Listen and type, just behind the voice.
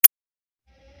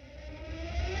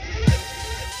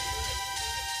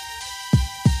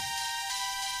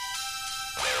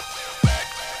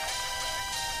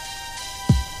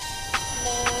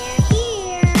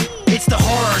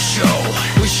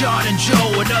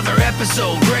another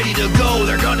episode ready to go.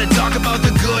 They're gonna talk about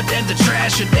the good and the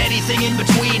trash and anything in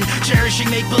between. Cherishing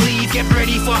make-believe, get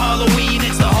ready for Halloween.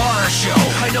 It's the horror show.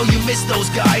 I know you missed those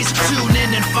guys. Tune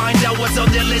in and find out what's on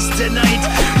their list tonight.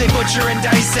 They butcher and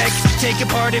dissect, take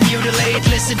apart and mutilate.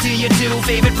 Listen to your two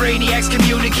favorite brainiacs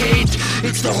communicate.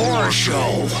 It's the horror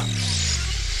show.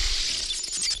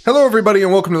 Hello, everybody,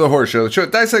 and welcome to The Horror Show, the show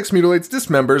that dissects, mutilates,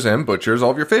 dismembers, and butchers all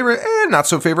of your favorite and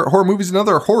not-so-favorite horror movies and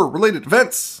other horror-related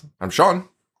events. I'm Sean.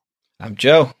 I'm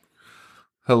Joe.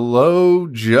 Hello,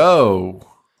 Joe.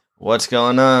 What's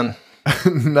going on?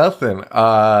 Nothing.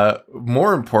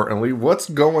 More importantly, what's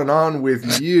going on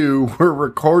with you? We're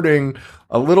recording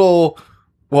a little...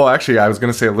 Well, actually, I was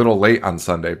going to say a little late on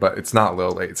Sunday, but it's not a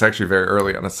little late. It's actually very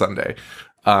early on a Sunday.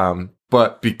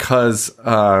 But because...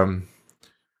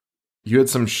 you had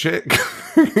some shit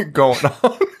going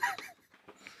on.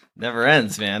 Never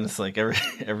ends, man. It's like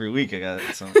every week I got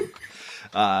something.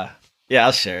 Yeah,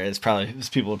 I'll share it.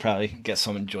 People would probably get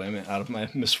some enjoyment out of my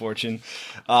misfortune.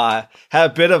 Had a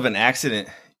bit of an accident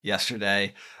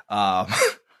yesterday.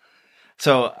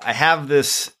 So I have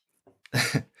this.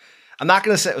 I'm not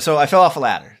going to say. So I fell off a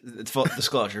ladder. It's full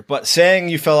disclosure. But saying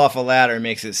you fell off a ladder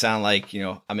makes it sound like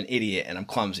I'm an idiot and I'm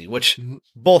clumsy, which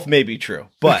both may be true.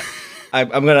 But I'm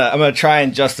gonna try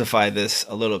and justify this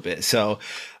a little bit. So,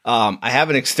 I have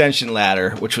an extension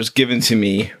ladder which was given to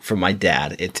me from my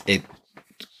dad.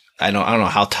 I don't know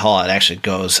how tall it actually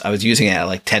goes. I was using it at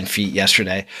like 10 feet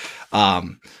yesterday,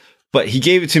 but he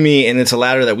gave it to me, and it's a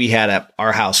ladder that we had at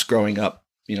our house growing up,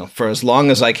 for as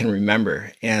long as I can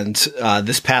remember. And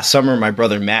this past summer, my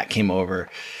brother Matt came over,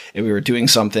 and we were doing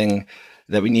something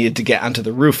that we needed to get onto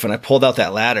the roof, and I pulled out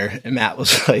that ladder, and Matt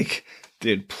was like,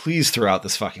 dude, please throw out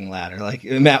this fucking ladder. Like,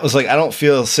 Matt was like, I don't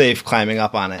feel safe climbing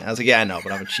up on it. I was like, yeah, I know,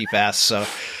 but I'm a cheap ass. So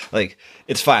like,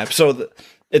 it's fine. So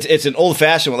it's an old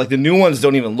fashioned one. Like the new ones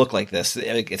don't even look like this.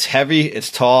 It's heavy, it's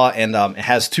tall, and it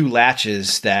has two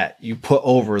latches that you put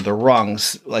over the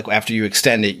rungs. Like after you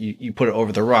extend it, you put it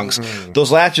over the rungs.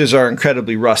 Those latches are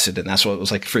incredibly rusted. And that's what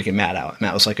was like freaking Matt out.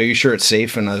 Matt was like, are you sure it's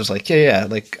safe? And I was like, yeah.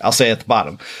 Like I'll say at the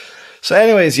bottom. So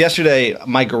anyways, yesterday,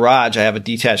 my garage, I have a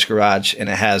detached garage, and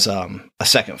it has a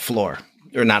second floor,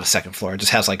 or not a second floor. It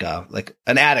just has like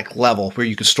an attic level where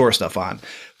you can store stuff on,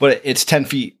 but it's 10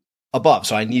 feet above.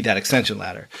 So I need that extension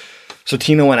ladder. So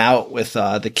Tina went out with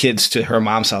the kids to her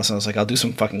mom's house, and I was like, I'll do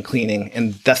some fucking cleaning.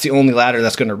 And that's the only ladder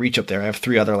that's going to reach up there. I have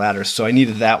 3 other ladders, so I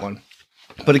needed that one.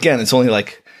 But again, it's only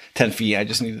like 10 feet. I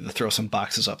just needed to throw some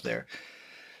boxes up there.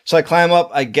 So I climb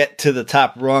up, I get to the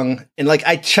top rung, and like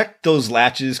I check those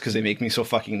latches because they make me so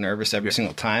fucking nervous every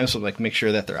single time. So like make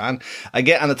sure that they're on. I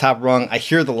get on the top rung, I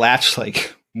hear the latch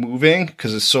like moving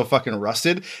because it's so fucking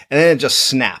rusted, and then it just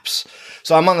snaps.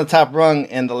 So I'm on the top rung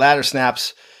and the ladder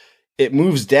snaps. It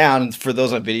moves down. And for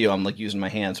those on video, I'm like using my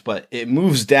hands, but it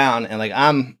moves down, and like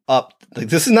I'm up. Like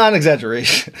this is not an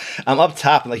exaggeration. I'm up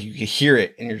top, and like you can hear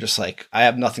it, and you're just like, I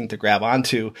have nothing to grab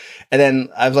onto. And then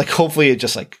I was like, hopefully it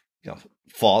just like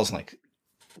falls and like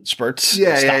spurts,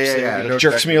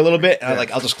 jerks me a little bit, and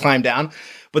I'll just climb down.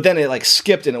 But then it like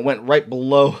skipped and it went right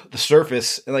below the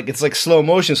surface, and like it's like slow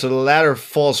motion, so the ladder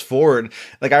falls forward.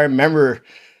 Like I remember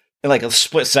in like a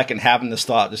split second having this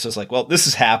thought, just as like, well, this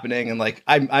is happening, and like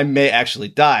I may actually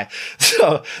die.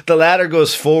 So the ladder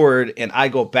goes forward and I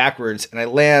go backwards, and I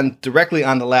land directly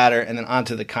on the ladder and then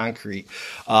onto the concrete.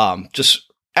 Just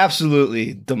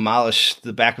absolutely demolished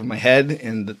the back of my head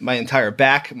and my entire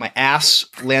back. My ass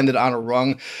landed on a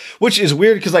rung, which is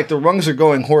weird because like the rungs are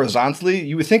going horizontally.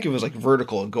 You would think it was like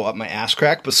vertical and go up my ass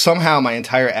crack, but somehow my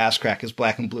entire ass crack is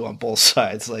black and blue on both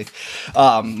sides. Like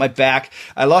my back,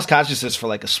 I lost consciousness for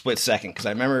like a split second because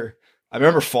I remember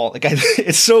fall. Like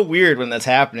it's so weird when that's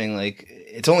happening. Like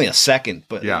it's only a second,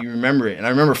 but you remember it. And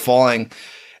I remember falling,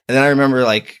 and then I remember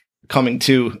like coming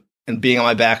to and being on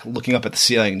my back, looking up at the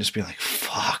ceiling and just being like,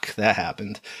 fuck, that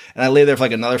happened. And I lay there for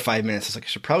like another 5 minutes. I was like, I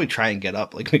should probably try and get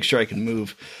up, like make sure I can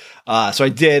move. So I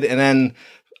did. And then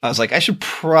I was like, I should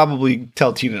probably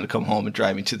tell Tina to come home and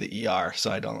drive me to the ER.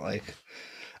 So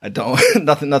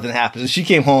nothing happens. And she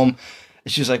came home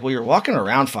and she was like, well, you're walking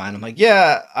around fine. I'm like,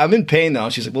 yeah, I'm in pain though.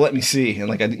 And she's like, well, let me see. And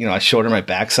like, I showed her my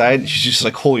backside, and she's just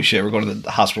like, holy shit, we're going to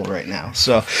the hospital right now.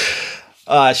 So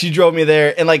she drove me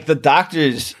there, and like the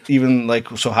doctors even like,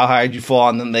 so how high did you fall?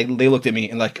 And then they looked at me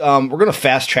and like, we're going to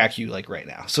fast track you like right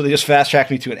now. So they just fast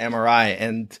tracked me to an MRI,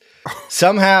 and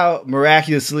somehow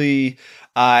miraculously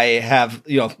I have,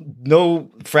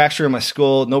 no fracture in my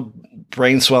skull, no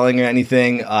brain swelling or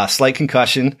anything, slight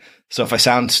concussion. So if I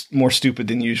sound more stupid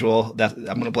than usual, that I'm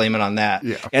going to blame it on that.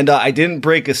 Yeah. And I didn't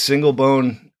break a single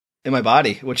bone in my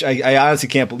body, which I honestly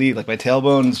can't believe. Like my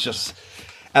tailbone's just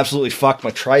absolutely fucked.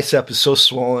 My tricep is so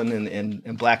swollen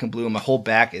and black and blue, and my whole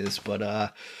back is.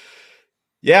 But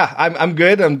yeah, I'm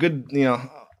good. I'm good. You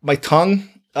know, my tongue.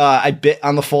 I bit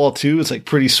on the fall too. It's like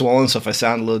pretty swollen, so if I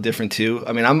sound a little different too.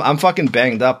 I mean, I'm fucking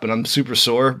banged up and I'm super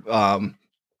sore.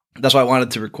 That's why I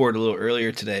wanted to record a little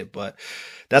earlier today, but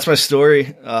that's my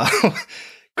story.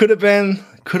 Could have been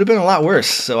a lot worse.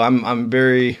 So I'm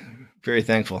very, very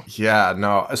thankful. Yeah,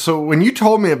 no. So when you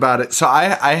told me about it, so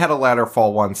I had a ladder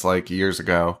fall once, like years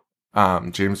ago.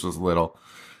 James was little.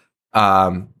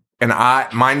 And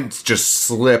mine just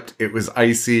slipped. It was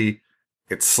icy.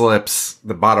 It slips.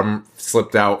 The bottom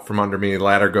slipped out from under me. The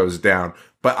ladder goes down.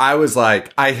 But I was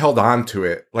like, I held on to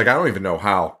it. Like, I don't even know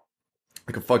how.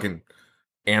 Like a fucking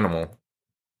animal.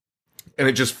 And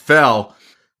it just fell.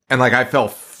 And like, I fell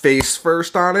face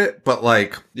first on it. But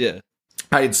like, yeah,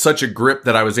 I had such a grip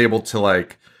that I was able to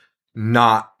like,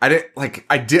 I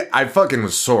fucking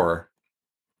was sore.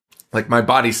 Like, my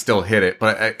body still hit it.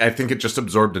 But I think it just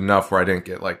absorbed enough where I didn't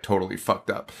get like totally fucked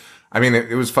up. I mean,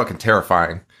 it was fucking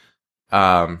terrifying.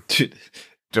 Dude,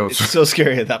 it's so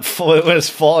scary at that when it's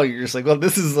falling. You're just like, well,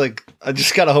 this is like, I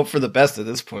just gotta hope for the best at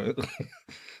this point.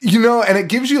 You know, and it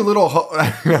gives you a little hope.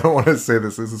 I don't want to say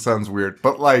this sounds weird,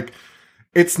 but like,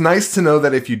 it's nice to know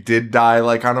that if you did die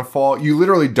like on a fall, you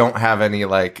literally don't have any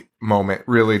like moment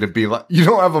really to be like, you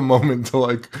don't have a moment to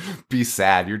like be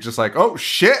sad. You're just like, oh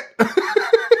shit.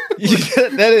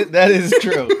 That is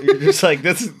true. You're just like,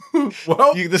 this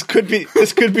could be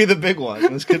the big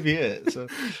one. This could be it. So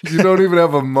you don't even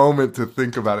have a moment to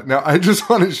think about it. Now I just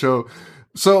want to show.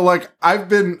 So like I've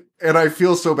been, and I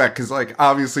feel so bad because like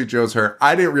obviously Joe's hurt.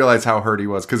 I didn't realize how hurt he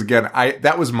was because again,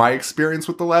 that was my experience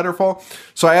with the ladder fall.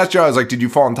 So I asked Joe, I was like, "Did you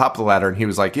fall on top of the ladder?" And he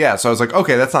was like, "Yeah." So I was like,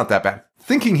 "Okay, that's not that bad."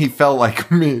 Thinking he fell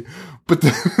like me, but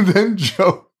then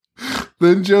Joe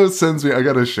sends me, I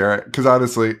gotta share it, because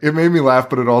honestly, it made me laugh,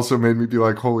 but it also made me be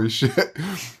like, holy shit.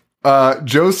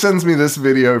 Joe sends me this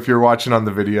video, if you're watching on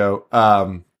the video,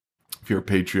 if you're a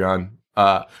Patreon,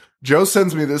 Joe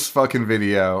sends me this fucking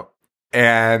video,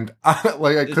 and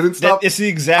I couldn't stop. It's the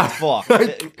exact fall.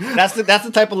 That's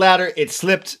the type of ladder, it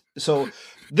slipped. So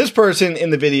this person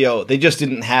in the video, they just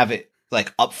didn't have it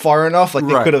like up far enough, like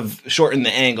they could have shortened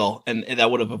the angle, and that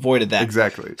would have avoided that.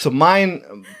 Exactly. So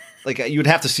mine... like you would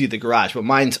have to see the garage, but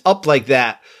mine's up like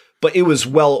that, but it was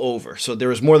well over. So there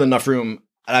was more than enough room.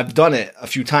 And I've done it a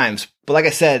few times, but like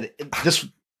I said, this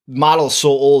model is so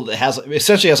old. It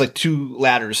essentially has like two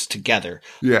ladders together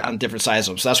on different sizes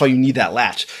of them. So that's why you need that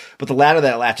latch. But the ladder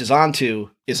that it latches onto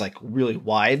is like really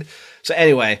wide. So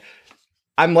anyway,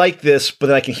 I'm like this, but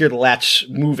then I can hear the latch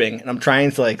moving and I'm trying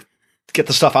to like get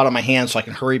the stuff out of my hand so I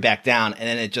can hurry back down. And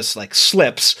then it just like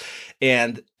slips.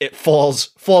 And it falls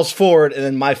forward, and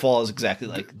then my fall is exactly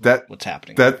like what's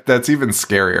happening. That's even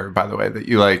scarier, by the way, that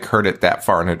you like heard it that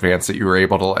far in advance that you were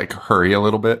able to like hurry a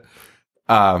little bit.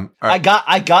 Right. I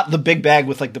got the big bag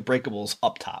with like the breakables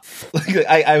up top. Like,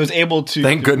 I was able to.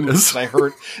 Thank goodness. I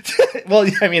heard. Well,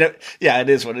 I mean, it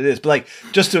is what it is. But like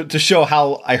just to show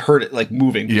how I heard it like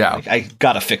moving. Yeah, like, I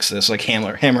gotta fix this. Like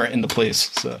hammer it into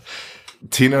place. So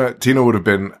Tina would have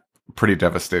been pretty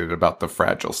devastated about the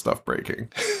fragile stuff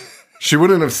breaking. She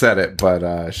wouldn't have said it,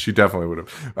 but she definitely would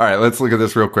have. All right, let's look at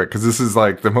this real quick because this is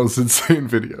like the most insane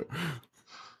video.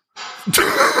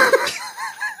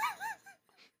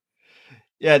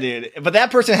 Yeah, dude. But that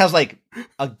person has like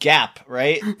a gap,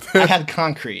 right? I had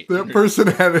concrete. That person,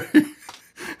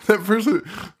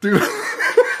 dude.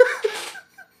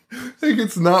 Like,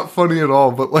 it's not funny at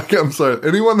all, but like, I'm sorry.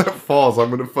 Anyone that falls, I'm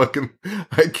gonna fucking.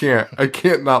 I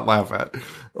can't not laugh at.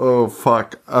 Oh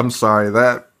fuck. I'm sorry.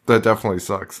 That definitely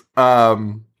sucks.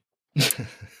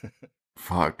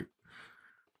 Fuck.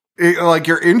 Like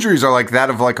your injuries are like that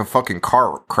of like a fucking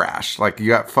car crash. Like you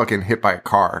got fucking hit by a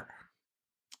car.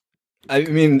 I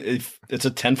mean, it's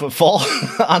a 10-foot fall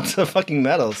onto fucking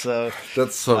metal. So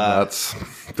that's so nuts.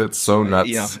 That's so nuts.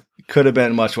 You know, could have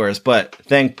been much worse. But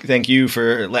thank you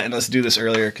for letting us do this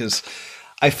earlier because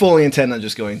I fully intend on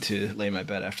just going to lay my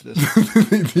bed after this.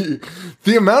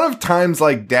 The amount of times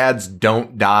like dads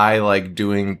don't die like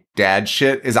doing dad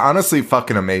shit is honestly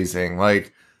fucking amazing.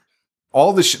 Like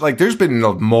all the shit, like there's been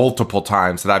multiple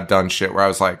times that I've done shit where I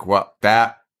was like, well,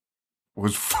 that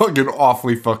was fucking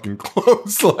awfully fucking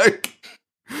close. Like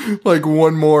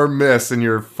one more miss and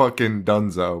you're fucking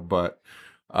donezo. But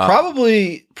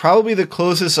probably the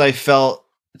closest I felt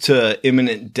to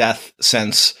imminent death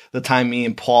since the time me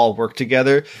and Paul worked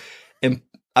together. And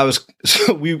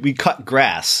we cut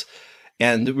grass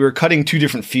and we were cutting two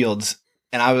different fields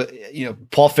and I was,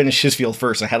 Paul finished his field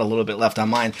first. I had a little bit left on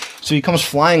mine. So he comes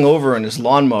flying over in his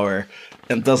lawnmower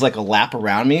and does like a lap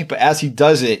around me. But as he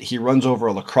does it, he runs over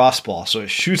a lacrosse ball. So it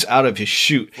shoots out of his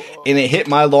chute, and it hit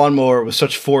my lawnmower with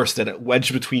such force that it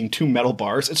wedged between two metal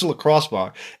bars. It's a lacrosse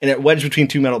bar, and it wedged between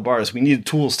two metal bars. We needed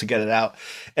tools to get it out.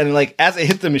 And like, as it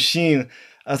hit the machine,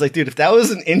 I was like, dude, if that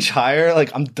was an inch higher,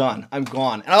 like, I'm done. I'm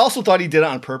gone. And I also thought he did it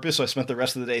on purpose. So I spent the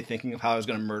rest of the day thinking of how I was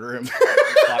going to murder him.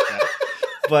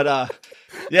 But,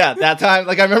 yeah, that time,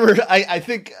 like, I remember, I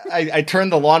think I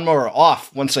turned the lawnmower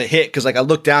off once I hit, because, like, I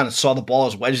looked down and saw the ball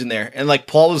was wedged in there. And, like,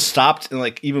 Paul was stopped and,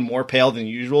 like, even more pale than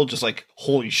usual, just like,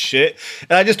 holy shit.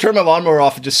 And I just turned my lawnmower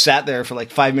off and just sat there for,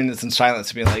 like, 5 minutes in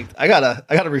silence, being like, I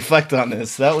gotta reflect on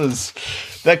this.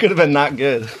 That could have been not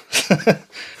good.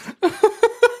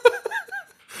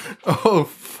 Oh,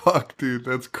 fuck, dude.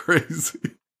 That's crazy.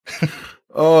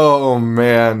 Oh,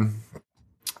 man.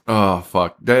 Oh,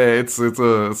 fuck. It's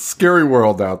a scary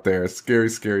world out there. Scary,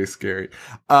 scary, scary.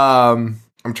 I'm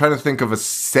trying to think of a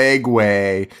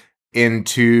segue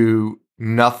into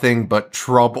nothing but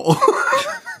trouble.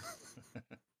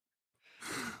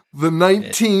 The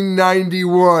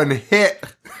 1991 hit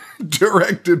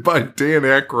directed by Dan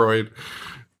Aykroyd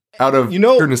out of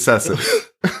pure necessity.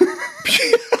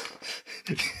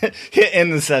 Hit and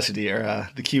necessity are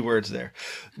the key words there.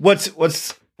 What I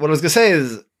was gonna say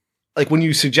is, like, when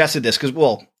you suggested this, because,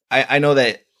 well, I know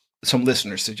that some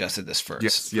listeners suggested this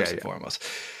first, and foremost.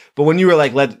 But when you were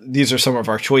like, these are some of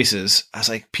our choices, I was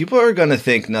like, people are gonna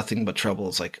think Nothing But Trouble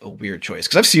is like a weird choice,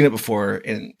 because I've seen it before,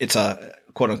 and it's a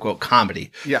quote unquote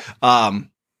comedy. Yeah.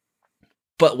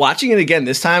 But watching it again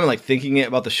this time, and like thinking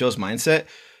about the show's mindset,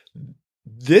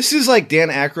 this is like Dan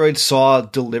Aykroyd saw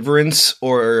Deliverance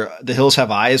or The Hills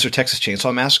Have Eyes or Texas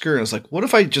Chainsaw Massacre, and was like, what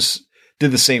if I just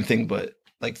did the same thing, but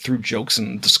like threw jokes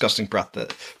and disgusting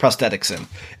prosthetics in?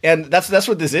 And that's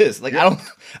what this is. Like,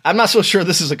 I'm not so sure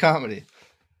this is a comedy.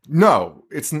 No,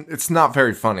 it's not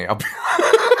very funny.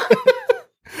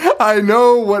 I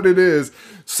know what it is.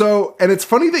 So, and it's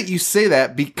funny that you say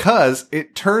that, because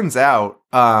it turns out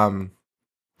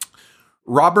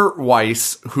Robert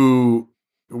Weiss, who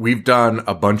we've done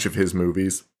a bunch of his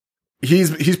movies.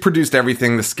 He's produced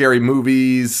everything, the Scary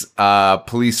Movies,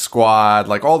 Police Squad,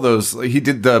 like all those. He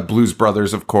did the Blues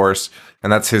Brothers, of course,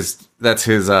 and that's his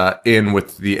in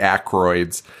with the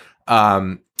Aykroyds.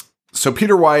 So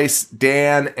Peter Weiss,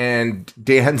 Dan, and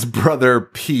Dan's brother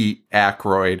Pete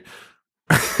Aykroyd,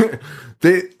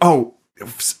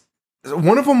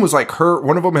 one of them was like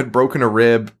one of them had broken a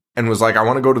rib and was like, I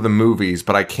want to go to the movies,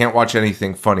 but I can't watch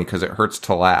anything funny because it hurts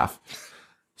to laugh.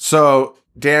 So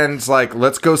Dan's like,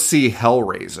 let's go see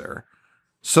Hellraiser.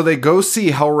 So they go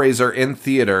see Hellraiser in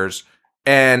theaters,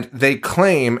 and they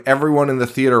claim everyone in the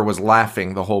theater was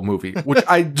laughing the whole movie, which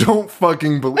I don't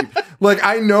fucking believe. Like,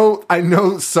 I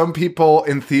know some people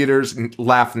in theaters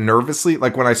laugh nervously.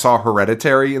 Like when I saw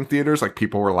Hereditary in theaters, like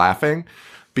people were laughing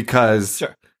because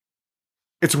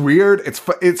it's weird.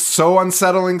 It's so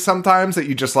unsettling sometimes that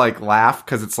you just like laugh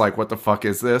because it's like, what the fuck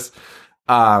is this?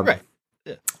 Right.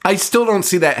 Yeah. I still don't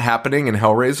see that happening in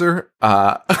Hellraiser.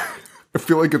 I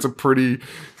feel like it's a pretty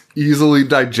easily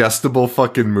digestible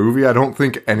fucking movie. I don't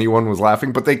think anyone was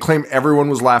laughing, but they claim everyone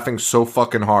was laughing so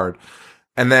fucking hard.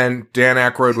 And then Dan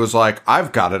Aykroyd was like,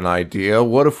 I've got an idea.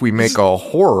 What if we make a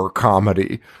horror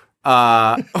comedy?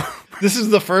 This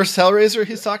is the first Hellraiser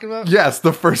he's talking about? Yes,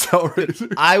 the first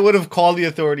Hellraiser. I would have called the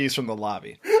authorities from the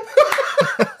lobby.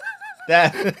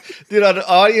 That, dude, an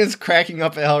audience cracking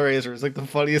up at Hellraiser is like the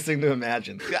funniest thing to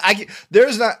imagine.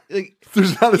 There's not even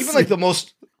like the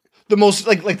most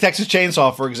like Texas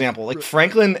Chainsaw, for example. Like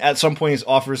Franklin at some point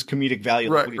offers comedic value,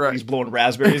 like when he's blowing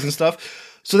raspberries and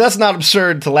stuff. So that's not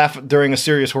absurd to laugh during a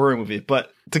serious horror movie.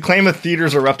 But to claim a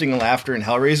theater's erupting in laughter in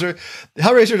Hellraiser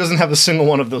doesn't have a single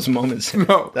one of those moments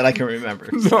that I can remember.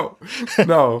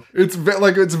 No, it's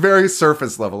very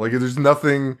surface level. Like there's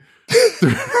nothing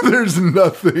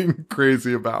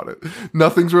crazy about it.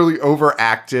 Nothing's really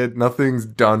overacted. Nothing's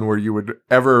done where you would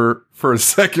ever for a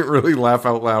second really laugh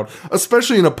out loud,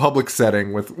 especially in a public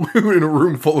setting in a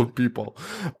room full of people.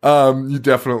 You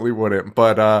definitely wouldn't.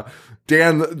 But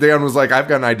Dan was like, I've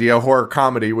got an idea, horror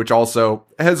comedy, which also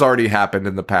has already happened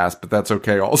in the past, but that's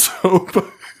okay also.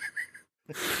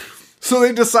 So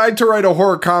they decide to write a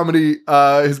horror comedy.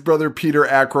 His brother Peter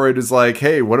Aykroyd is like,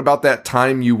 hey, what about that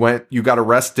time you got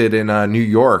arrested in New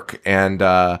York and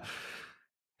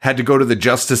had to go to the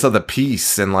justice of the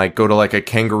peace and like go to like a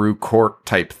kangaroo court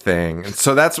type thing. And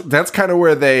so that's kind of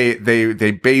where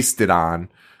they based it on.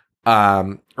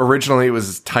 Originally it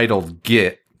was titled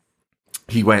Git.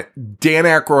 He went Dan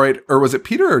Aykroyd, or was it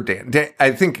Peter or Dan?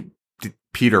 I think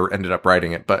Peter ended up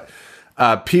writing it, but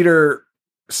Peter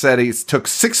said he took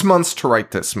 6 months to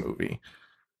write this movie.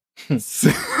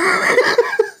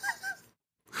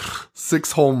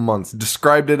 6 whole months.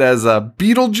 Described it as a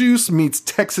Beetlejuice meets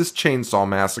Texas Chainsaw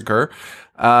Massacre.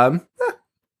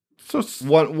 So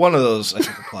one of those, I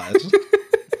think, applies.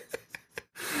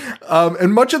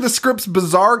 And much of the script's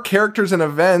bizarre characters and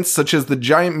events, such as the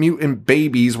giant mutant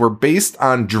babies, were based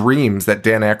on dreams that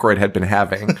Dan Aykroyd had been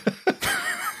having.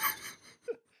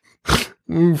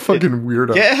 Fucking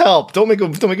weirdo. Get help. Don't make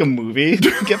a movie.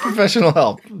 Get professional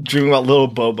help. Dreaming about little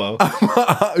Bobo.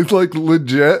 It's like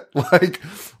legit, like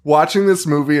watching this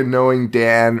movie and knowing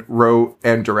Dan wrote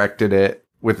and directed it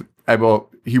with,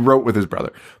 he wrote with his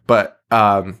brother, but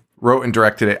wrote and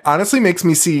directed it, honestly makes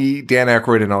me see Dan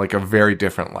Aykroyd in a very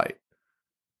different light.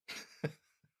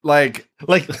 Like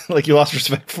you lost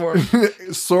respect for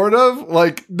him. Sort of,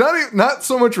 like not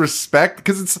so much respect,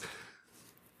 because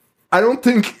I don't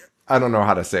know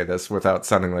how to say this without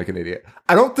sounding like an idiot.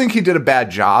 I don't think he did a bad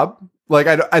job. Like,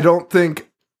 I don't think,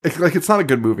 it's not a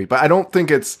good movie, but I don't think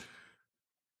it's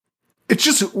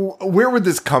just, where would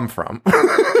this come from?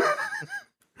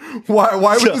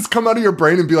 Why would this come out of your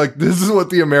brain and be like, this is what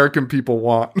the American people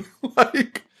want?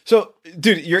 So,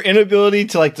 dude, your inability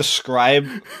to describe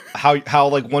how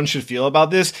one should feel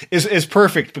about this is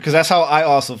perfect, because that's how I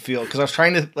also feel. Because I was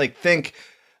trying to think,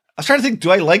 do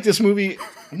I like this movie?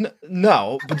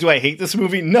 No. But do I hate this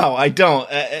movie? No, I don't.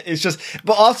 It's just,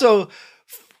 but also,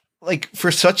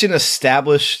 for such an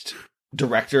established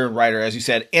director and writer, as you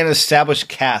said, and established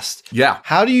cast. Yeah.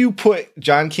 How do you put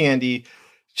John Candy,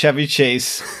 Chevy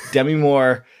Chase, Demi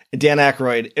Moore, and Dan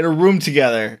Aykroyd in a room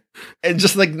together and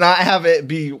just not have it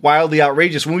be wildly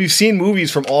outrageous, when we've seen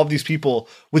movies from all of these people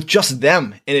with just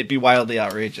them and it be wildly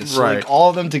outrageous? Right. So, all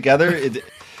of them together, it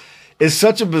is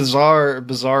such a bizarre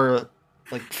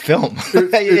film.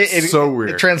 It's so weird.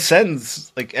 It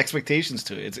transcends expectations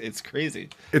to it. It's crazy.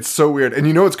 It's so weird. And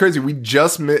it's crazy. We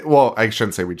just I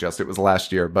shouldn't say it was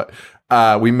last year, but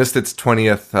we missed its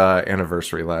 20th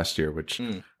anniversary last year, which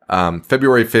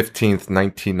February 15th,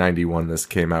 1991, this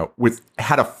came out,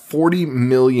 had a $40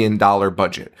 million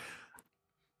budget.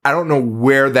 I don't know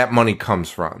where that money comes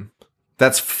from.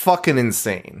 That's fucking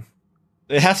insane.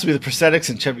 It has to be the prosthetics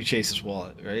in Chevy Chase's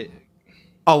wallet, right?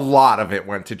 A lot of it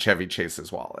went to Chevy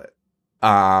Chase's wallet.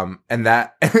 And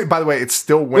that, by the way, it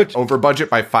still went over budget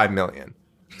by $5 million.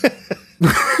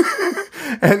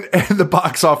 and the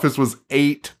box office was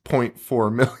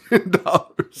 $8.4 million.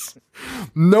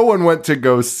 No one went to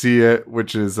go see it,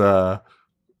 which is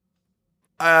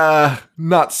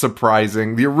not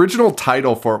surprising. The original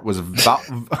title for it was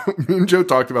me and Joe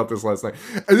talked about this last night.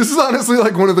 And this is honestly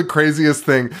one of the craziest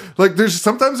thing.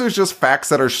 Sometimes there's just facts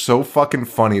that are so fucking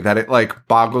funny that it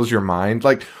boggles your mind.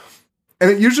 And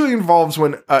it usually involves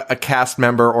when a cast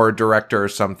member or a director or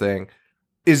something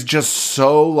is just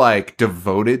so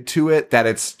devoted to it that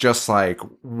it's just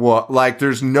what,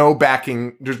 there's no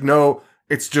backing,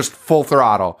 it's just full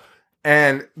throttle.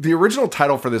 And the original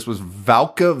title for this was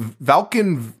Valkavania.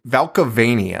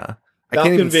 I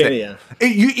can't even say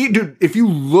it. Dude, if you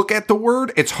look at the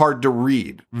word, it's hard to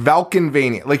read.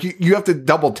 Valkenvania. You have to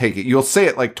double take it. You'll say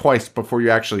it twice before you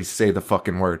actually say the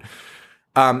fucking word.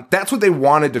 That's what they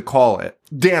wanted to call it.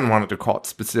 Dan wanted to call it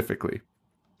specifically.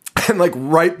 And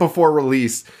right before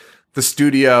release, the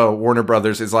studio, Warner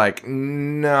Brothers, is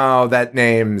no, that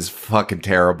name's fucking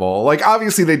terrible.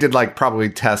 Obviously they did probably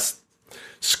test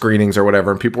screenings or whatever,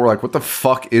 and people were like, what the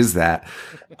fuck is that?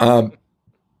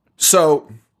 So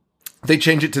they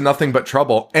changed it to Nothing But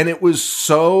Trouble, and it was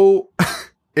so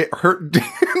it hurt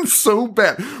Dan so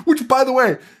bad, which, by the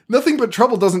way, Nothing But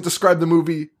Trouble doesn't describe the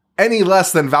movie any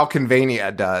less than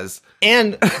Valkenvania does.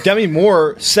 And Demi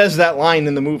Moore says that line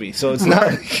in the movie, so it's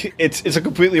not it's a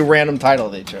completely random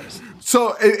title they chose.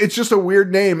 So it's just a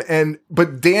weird name,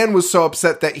 but Dan was so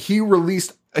upset that he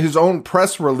released his own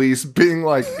press release being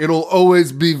it'll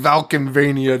always be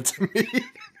Valkenvania to me.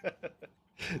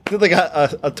 Did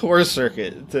a tour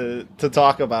circuit to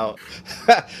talk about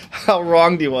how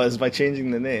wronged he was by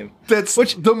changing the name. That's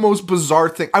the most bizarre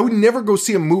thing. I would never go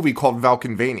see a movie called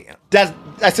Valkenvania.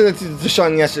 I said that to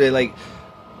Sean yesterday.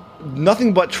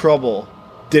 Nothing But Trouble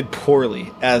did poorly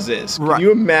as is. Right. Can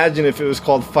you imagine if it was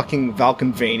called fucking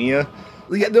Valkenvania?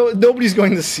 Nobody's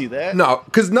going to see that. No,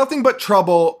 because Nothing But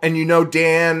Trouble, and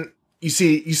Dan, you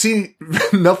see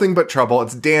Nothing But Trouble.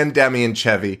 It's Dan, Demi, and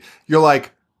Chevy.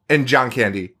 And John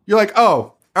Candy. You're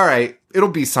oh, all right, it'll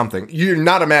be something. You're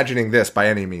not imagining this by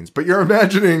any means, but you're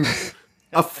imagining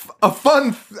a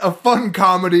fun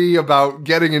comedy about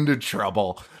getting into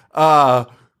trouble.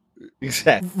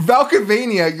 Exactly.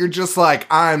 Valkenvania, you're just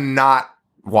I'm not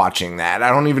watching that. I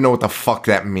don't even know what the fuck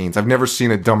that means. I've never seen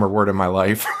a dumber word in my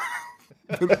life.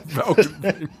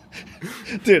 Falcon.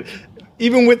 Dude,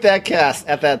 even with that cast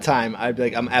at that time, I'd be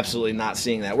like, I'm absolutely not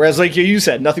seeing that. Whereas, like you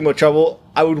said, Nothing But Trouble,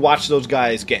 I would watch those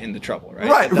guys get into trouble,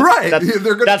 right? Right.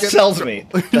 That sells me.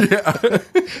 Yeah.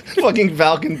 Fucking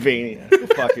Falconvania. Go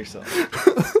fuck yourself.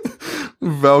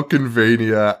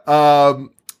 Falconvania.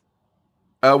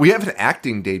 We have an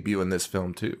acting debut in this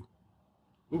film too.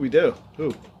 Ooh, we do.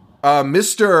 Who?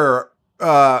 Mr.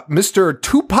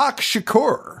 Tupac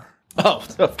Shakur. Oh,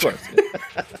 of course.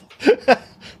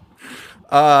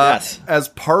 Yes. As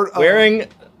part of wearing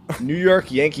New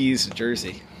York Yankees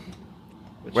jersey.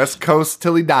 West Coast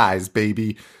till he dies,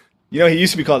 baby. You know, he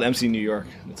used to be called MC New York.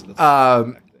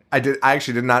 I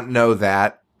actually did not know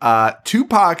that.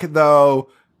 Tupac, though,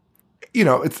 you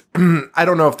know, it's I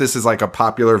don't know if this is like a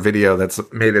popular video that's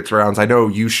made its rounds. I know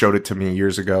you showed it to me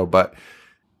years ago, but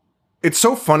it's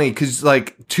so funny because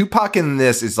like Tupac in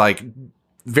this is like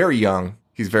very young.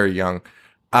 He's very young.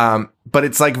 But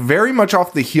it's like very much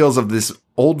off the heels of this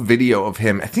old video of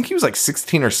him. I think he was like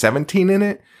 16 or 17 in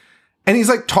it. And he's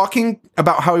like talking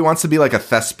about how he wants to be like a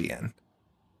thespian.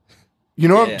 You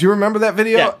know, do you remember that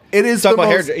video? Yeah. It is talking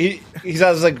about he's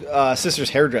at his like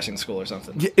sister's hairdressing school or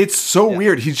something. It's so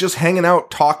weird. He's just hanging out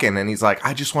talking and he's like,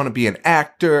 I just want to be an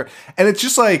actor. And it's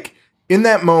just like in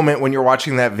that moment when you're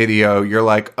watching that video, you're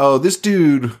like, oh, this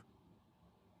dude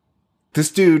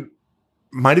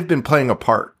might have been playing a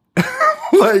part.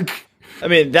 Like, I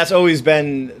mean, that's always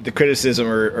been the criticism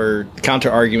or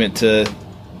counter argument to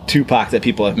Tupac that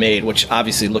people have made, which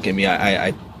obviously, look at me,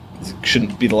 I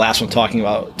shouldn't be the last one talking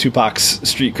about Tupac's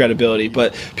street credibility,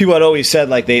 but people had always said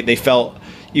like they felt,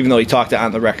 even though he talked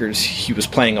on the records, he was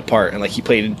playing a part, and like he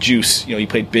played in Juice, you know, he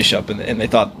played Bishop, and they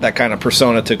thought that kind of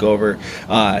persona took over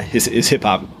his hip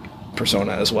hop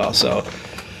persona as well. So,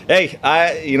 hey,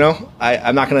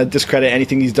 I'm not going to discredit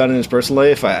anything he's done in his personal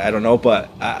life. I don't know, but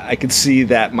I could see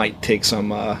that might take some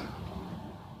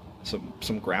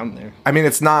ground there. I mean,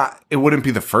 it wouldn't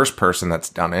be the first person that's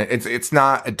done it. It's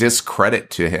not a discredit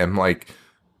to him. Like,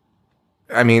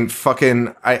 I mean,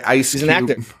 fucking Ice Cube, an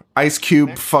actor. Ice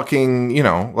Cube, fucking, you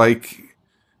know, like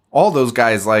all those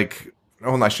guys, like,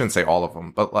 well, I shouldn't say all of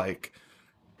them, but like,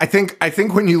 I think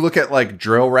when you look at like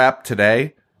drill rap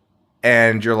today,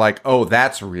 and you're like, oh,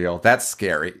 that's real. That's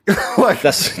scary. Like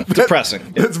that's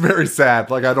depressing. That's very sad.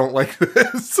 Like, I don't like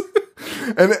this.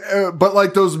 And but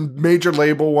like those major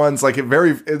label ones, like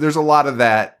there's a lot of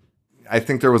that. I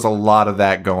think there was a lot of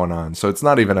that going on. So it's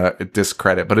not even a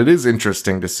discredit, but it is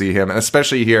interesting to see him, and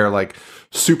especially here, like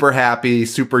super happy,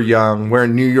 super young,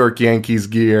 wearing New York Yankees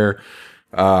gear.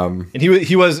 And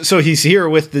he's here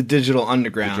with the Digital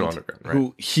Underground, right.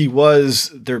 Who he was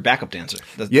their backup dancer.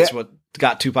 That's what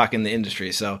got Tupac in the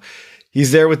industry. So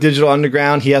he's there with Digital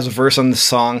Underground. He has a verse on this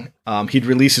song. He'd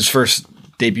released his first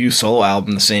debut solo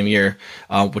album the same year,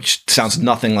 which sounds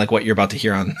nothing like what you're about to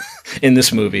hear on in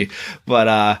this movie.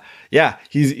 But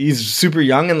he's super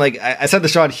young, and like I said, the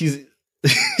shot he's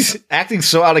acting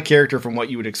so out of character from what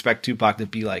you would expect Tupac to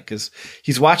be like, because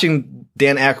he's watching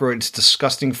Dan Aykroyd's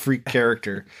disgusting freak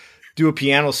character do a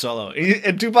piano solo,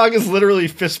 and Tupac is literally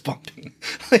fist bumping.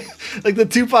 like the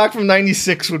Tupac from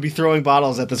 '96 would be throwing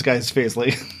bottles at this guy's face.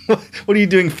 Like, what are you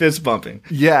doing fist bumping?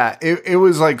 Yeah, it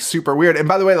was like super weird. And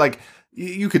by the way, like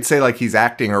you could say like he's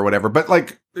acting or whatever, but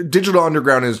like Digital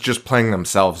Underground is just playing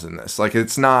themselves in this. Like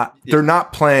it's not, they're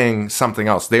not playing something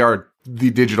else. They are the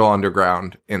Digital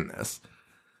Underground in this.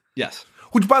 Yes.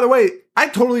 Which, by the way, I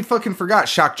totally fucking forgot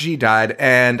Shock G died,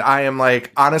 and I am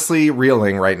like honestly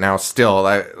reeling right now still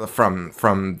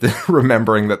from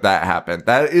remembering that happened.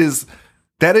 That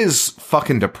is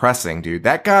fucking depressing, dude.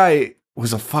 That guy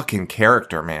was a fucking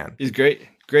character, man. He's great.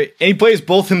 And he plays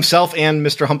both himself and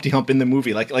Mr. Humpty Hump in the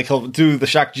movie. Like he'll do the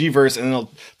Shock G verse, and then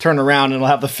he'll turn around and he'll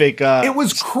have the fake. It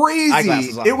was crazy.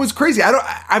 Eyeglasses on. It was crazy.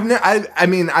 I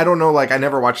mean, I don't know. Like, I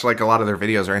never watched like a lot of their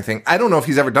videos or anything. I don't know if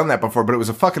he's ever done that before, but it was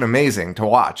a fucking amazing to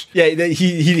watch. Yeah,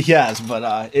 he has,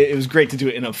 but it was great to do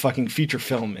it in a fucking feature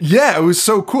film. Yeah, it was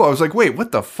so cool. I was like, wait,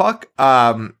 what the fuck?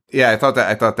 Yeah, I thought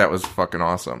that was fucking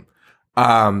awesome.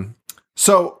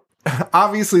 So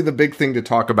obviously the big thing to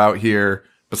talk about here,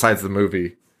 besides the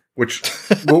movie, which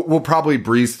we'll probably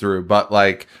breeze through, but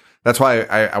like that's why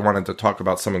I wanted to talk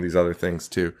about some of these other things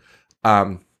too.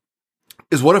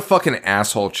 Is what a fucking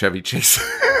asshole Chevy Chase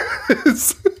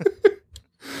is.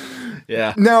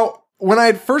 Yeah. Now, when I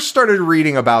had first started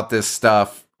reading about this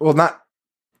stuff,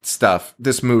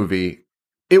 this movie,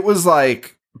 it was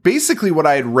like basically what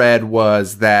I had read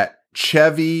was that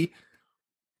Chevy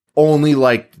only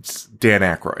likes Dan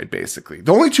Aykroyd, basically.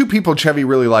 The only two people Chevy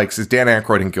really likes is Dan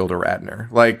Aykroyd and Gilda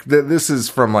Radner. Like, this is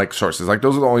from, like, sources. Like,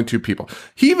 those are the only two people.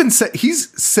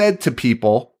 He's said to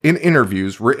people in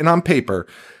interviews, written on paper,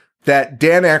 that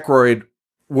Dan Aykroyd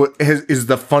is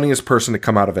the funniest person to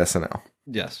come out of SNL.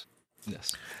 Yes.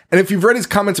 Yes. And if you've read his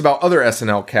comments about other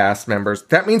SNL cast members,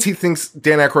 that means he thinks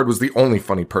Dan Aykroyd was the only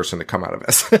funny person to come out of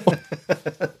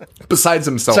SNL. Besides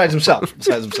himself.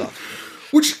 Besides himself.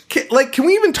 Which, like, can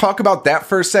we even talk about that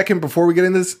for a second before we get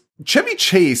into this? Chevy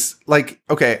Chase, like,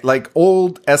 okay, like,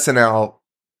 old SNL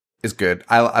is good.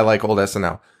 I like old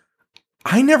SNL.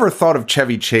 I never thought of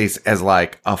Chevy Chase as,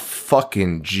 like, a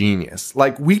fucking genius.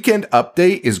 Like, Weekend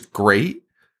Update is great.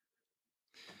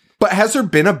 But has there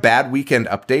been a bad Weekend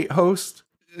Update host?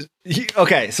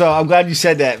 Okay, so I'm glad you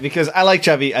said that because I like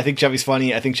Chevy. I think Chevy's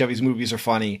funny. I think Chevy's movies are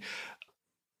funny.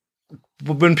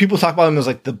 But when people talk about him as,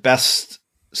 like, the best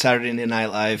Saturday Night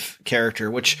Live character,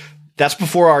 which that's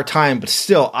before our time, but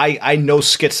still, I know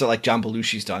skits that like John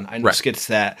Belushi's done. I know skits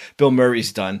that Bill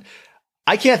Murray's done.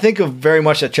 I can't think of very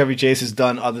much that Chevy Chase has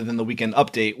done other than the Weekend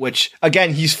Update, which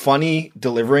again, he's funny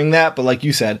delivering that. But like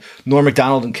you said, Norm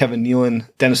Macdonald and Kevin Nealon,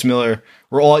 Dennis Miller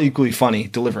were all equally funny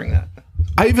delivering that.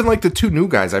 I even like the two new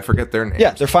guys. I forget their names.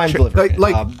 Yeah, they're fine delivering.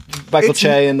 Like Michael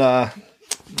Che and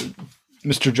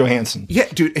Mr. Johansson. Yeah,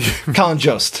 dude. Colin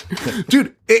Jost.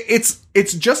 Dude, it's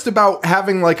just about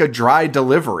having like a dry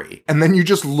delivery and then you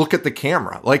just look at the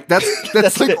camera. Like that's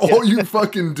like it, all you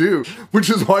fucking do, which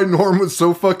is why Norm was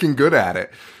so fucking good at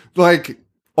it. Like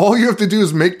all you have to do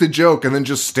is make the joke and then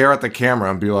just stare at the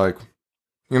camera and be like,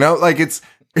 you know, like it's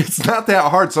not that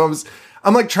hard. So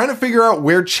I'm like trying to figure out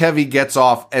where Chevy gets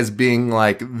off as being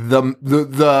like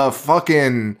the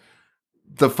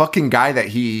fucking guy that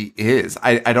he is.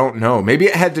 I don't know. Maybe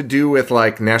it had to do with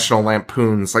like National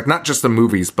Lampoon's, like not just the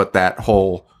movies, but that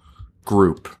whole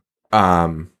group. I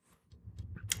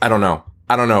don't know.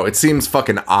 It seems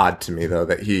fucking odd to me though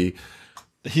that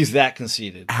he's that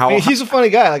conceited. I mean, he's a funny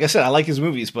guy. Like I said, I like his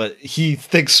movies, but he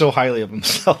thinks so highly of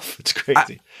himself. It's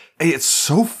crazy. It's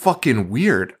so fucking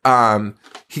weird.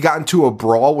 He got into a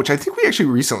brawl, which I think we actually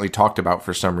recently talked about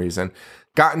for some reason.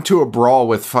 Got into a brawl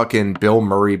with fucking Bill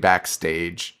Murray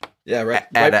backstage. Yeah,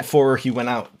 right before he went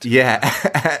out. Yeah,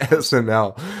 at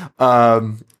SNL.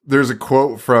 There's a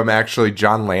quote from actually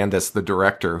John Landis, the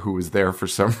director, who was there for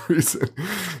some reason.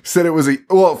 Said it was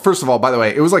first of all, by the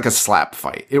way, it was like a slap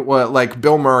fight. It was like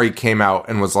Bill Murray came out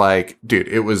and was like, dude,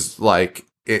 it was like,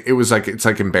 it's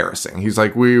like embarrassing. He's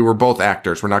like, we were both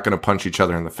actors. We're not going to punch each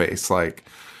other in the face. Like,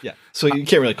 yeah. So you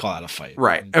can't really call it a fight.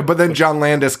 Right. But then John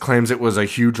Landis claims it was a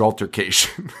huge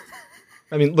altercation.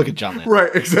 I mean, look at John Landis.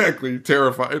 Right. Exactly.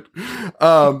 Terrified.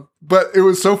 But it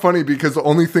was so funny because the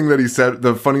only thing that he said,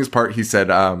 the funniest part he said,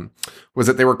 was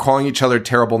that they were calling each other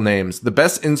terrible names. The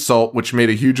best insult, which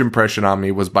made a huge impression on me,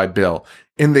 was by Bill.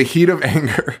 In the heat of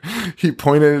anger, he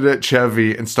pointed at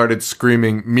Chevy and started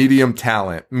screaming, medium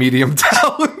talent.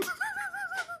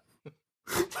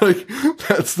 Like,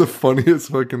 that's the funniest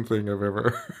fucking thing I've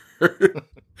ever heard.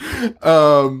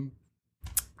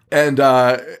 And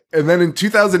then in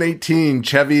 2018,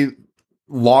 Chevy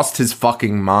lost his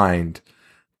fucking mind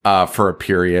for a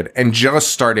period and just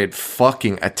started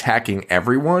fucking attacking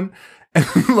everyone.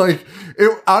 And like,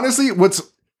 honestly,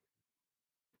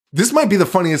 this might be the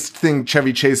funniest thing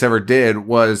Chevy Chase ever did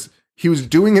was he was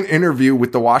doing an interview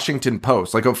with the Washington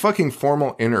Post, like a fucking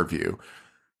formal interview.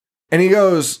 And he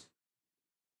goes,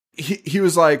 he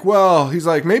was like, well, he's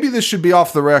like, maybe this should be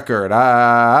off the record.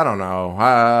 I don't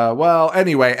know. Well,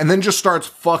 anyway, and then just starts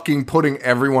fucking putting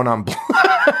everyone on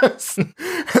blast.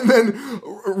 And then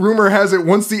rumor has it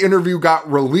once the interview got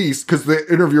released, because the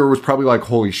interviewer was probably like,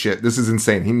 holy shit, this is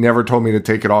insane. He never told me to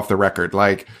take it off the record.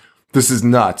 Like, this is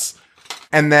nuts.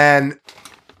 And then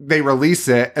they release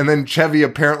it, and then Chevy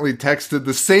apparently texted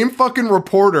the same fucking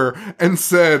reporter and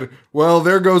said, well,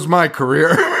 there goes my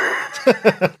career.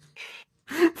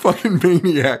 Fucking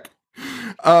maniac.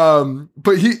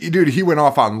 But he went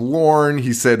off on Lorne.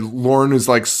 He said Lorne is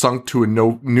like sunk to a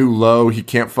new low. He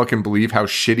can't fucking believe how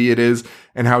shitty it is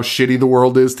and how shitty the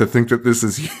world is to think that this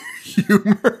is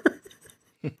humor.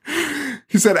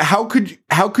 He said, how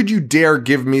could you dare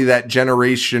give me that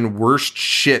generation worse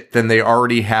shit than they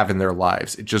already have in their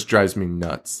lives? It just drives me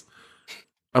nuts.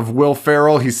 Of Will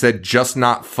Ferrell, he said, just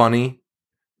not funny.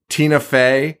 Tina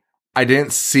Fey, I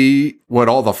didn't see what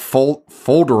all the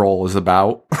folderol is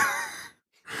about.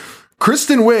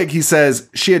 Kristen Wiig, he says,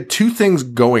 she had two things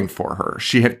going for her.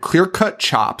 She had clear-cut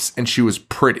chops and she was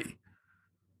pretty.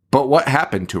 But what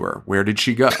happened to her? Where did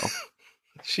she go?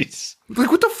 Jeez. Like,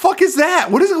 what the fuck is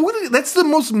that? What is it? That's the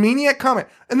most maniac comment.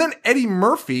 And then Eddie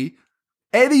Murphy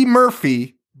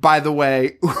by the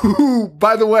way,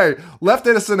 left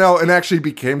SNL and actually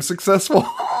became successful,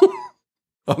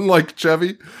 unlike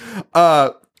Chevy.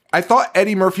 I thought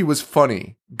Eddie Murphy was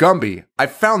funny. Gumby, I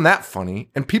found that funny,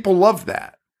 and people loved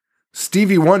that.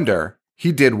 Stevie Wonder,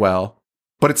 he did well,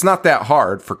 but it's not that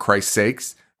hard, for Christ's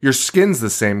sakes. Your skin's the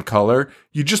same color.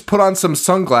 You just put on some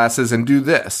sunglasses and do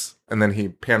this. And then he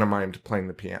pantomimed playing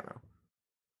the piano.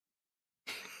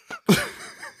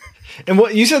 And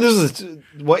what you said this was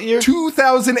what year?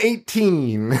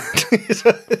 2018.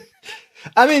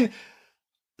 I mean,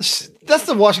 that's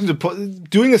the Washington Post.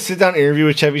 Doing a sit-down interview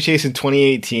with Chevy Chase in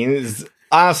 2018 is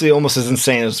honestly almost as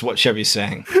insane as what Chevy's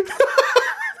saying.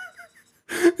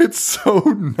 It's so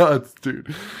nuts,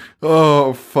 dude.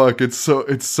 Oh fuck! It's so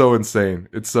insane.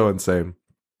 It's so insane.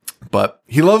 But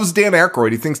he loves Dan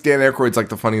Aykroyd. He thinks Dan Aykroyd's like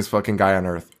the funniest fucking guy on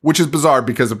earth, which is bizarre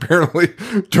because apparently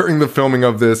during the filming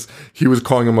of this, he was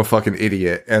calling him a fucking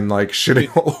idiot and like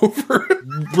shitting all over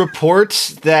him.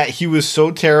 Reports that he was so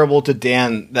terrible to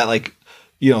Dan that like,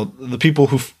 you know, the people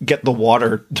who get the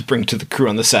water to bring to the crew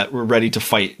on the set were ready to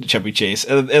fight Chevy Chase.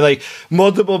 And like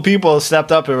multiple people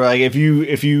stepped up and were like, if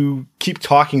you keep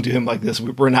talking to him like this,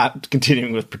 we're not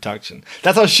continuing with production.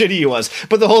 That's how shitty he was.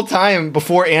 But the whole time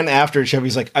before and after,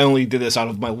 Chevy's like, I only did this out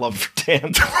of my love for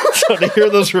Dan. So to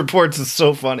hear those reports is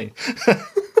so funny.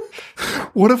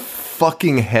 What a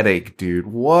fucking headache, dude.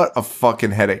 What a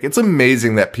fucking headache. It's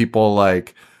amazing that people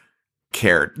like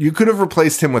cared. You could have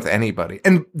replaced him with anybody.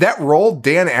 And that role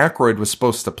Dan Aykroyd was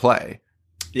supposed to play.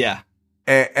 Yeah.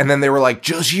 And then they were like,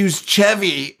 just use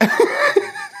Chevy.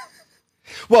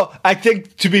 Well, I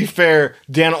think to be fair,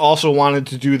 Dan also wanted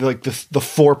to do like the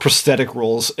 4 prosthetic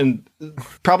roles, and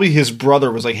probably his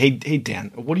brother was like, "Hey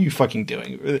Dan, what are you fucking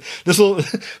doing?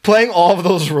 Playing all of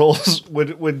those roles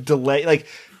would delay like."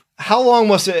 How long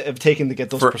must it have taken to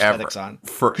get those prosthetics on?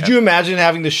 Forever. Could you imagine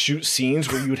having to shoot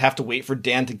scenes where you would have to wait for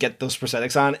Dan to get those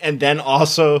prosthetics on and then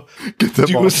also get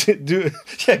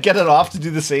it off to do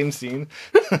the same scene?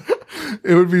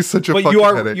 It would be such a fucking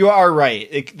headache. You are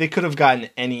right. They could have gotten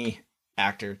any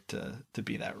actor to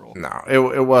be that role. No,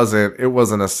 it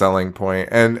wasn't a selling point.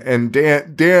 And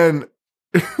Dan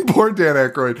poor Dan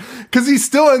Aykroyd, because he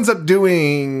still ends up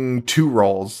doing 2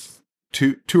 roles.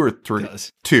 Two or three.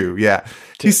 Two, yeah.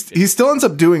 He still ends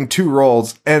up doing 2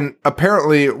 roles, and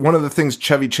apparently one of the things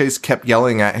Chevy Chase kept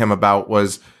yelling at him about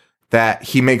was that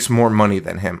he makes more money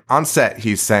than him. On set,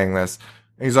 he's saying this.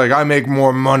 He's like, I make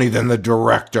more money than the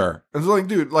director. It's like,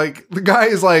 dude, like, the guy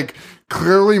is like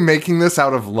clearly making this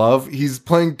out of love. He's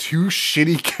playing 2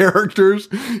 shitty characters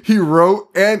he wrote.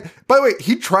 And by the way,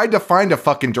 he tried to find a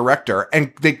fucking director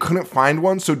and they couldn't find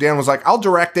one. So Dan was like, I'll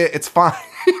direct it. It's fine.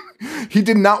 He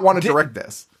did not want to direct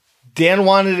this. Dan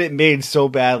wanted it made so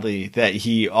badly that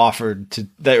he offered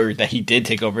that he did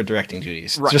take over directing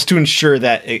duties, right, just to ensure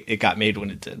that it got made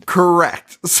when it did.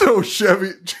 Correct. So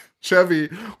Chevy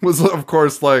was, of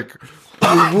course, like,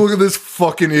 look at this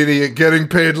fucking idiot getting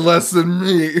paid less than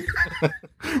me.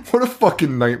 What a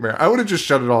fucking nightmare. I would have just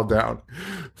shut it all down.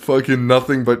 Fucking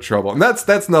nothing but trouble. And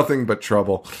that's nothing but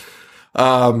trouble.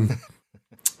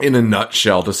 In a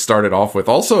nutshell, to start it off with.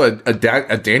 Also, a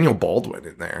Daniel Baldwin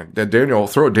in there.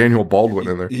 Throw a Daniel Baldwin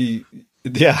in there.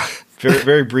 Yeah, very,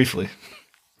 very briefly.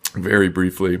 Very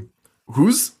briefly.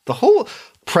 Who's the whole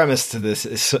premise to this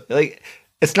is like,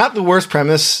 it's not the worst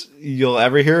premise you'll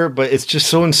ever hear, but it's just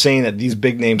so insane that these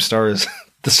big name stars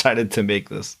decided to make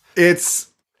this.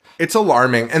 It's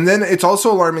alarming. And then it's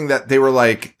also alarming that they were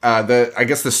like, I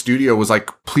guess the studio was like,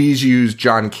 please use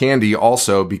John Candy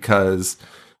also because,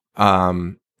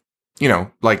 you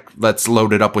know, like, let's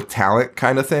load it up with talent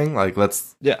kind of thing. Like,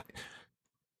 yeah.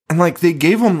 And like, they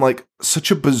gave him like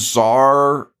such a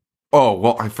bizarre, oh,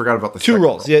 well, I forgot about the 2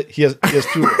 roles. Role. Yeah, he has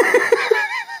 2 roles.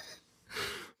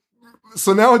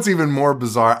 So now it's even more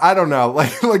bizarre. I don't know.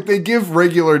 Like they give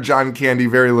regular John Candy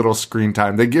very little screen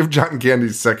time. They give John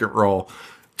Candy's second role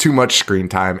too much screen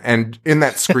time. And in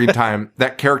that screen time,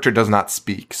 that character does not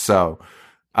speak. So,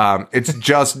 it's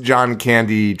just John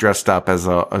Candy dressed up as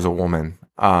a woman.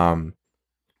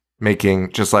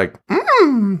 Making just like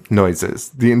noises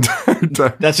the entire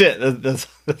time. That's it.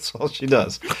 That's all she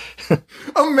does.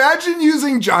 Imagine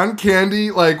using John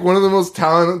Candy, like one of the most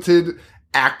talented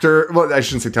well, I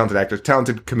shouldn't say talented actors,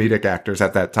 talented comedic actors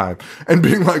at that time, and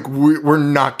being like, we're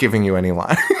not giving you any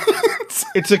lines.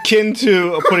 It's akin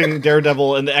to putting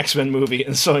Daredevil in the X-Men movie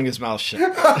and sewing his mouth shut.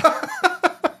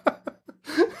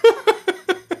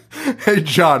 Hey,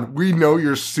 John, we know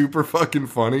you're super fucking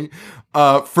funny.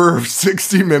 For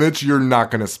 60 minutes, you're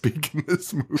not going to speak in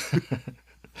this movie.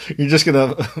 You're just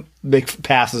going to make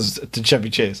passes to Chevy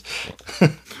Chase.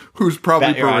 Who's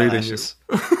probably berating you.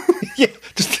 Yeah,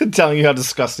 just telling you how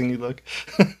disgusting you look.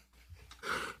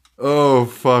 Oh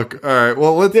fuck! All right,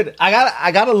 well let's. Dude,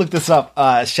 I gotta look this up.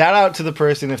 Shout out to the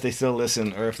person if they still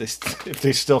listen or if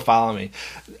they still follow me.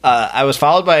 I was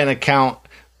followed by an account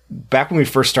back when we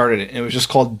first started it, and it was just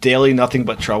called Daily Nothing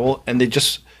But Trouble, and they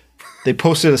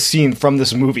posted a scene from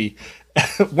this movie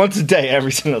once a day,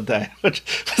 every single day, which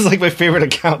was like my favorite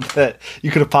account that you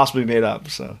could have possibly made up.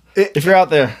 So if you're out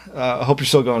there, I hope you're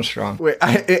still going strong. Wait,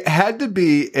 it had to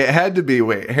be.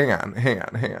 Wait, hang on. Hang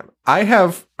on.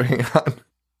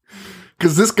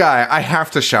 Because this guy, I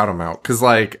have to shout him out. Because,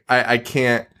 like, I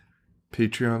can't...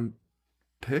 Patreon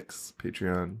picks?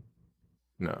 Patreon...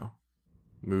 No.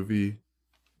 Movie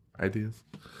ideas?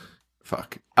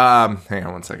 Fuck. Hang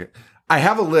on one second. I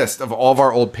have a list of all of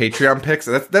our old Patreon picks.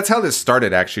 That's how this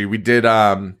started, actually. We did...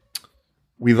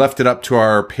 we left it up to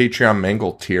our Patreon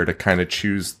Mangle tier to kind of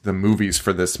choose the movies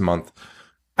for this month.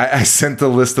 I sent the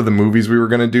list of the movies we were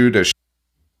going to do to...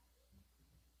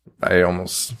 I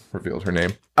almost revealed her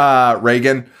name.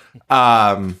 Reagan.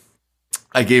 I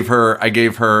gave her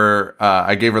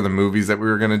the movies that we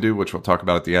were going to do, which we'll talk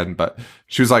about at the end. But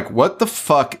she was like, what the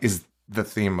fuck is the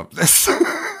theme of this?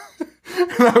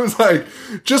 And I was like,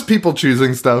 just people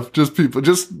choosing stuff. Just people,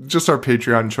 just our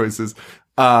Patreon choices.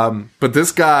 But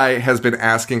this guy has been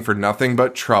asking for nothing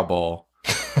but trouble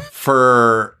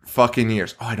for fucking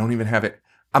years. Oh, I don't even have it.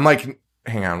 I'm like,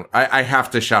 hang on. I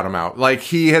have to shout him out. Like,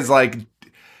 he has like,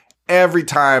 every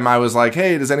time I was like,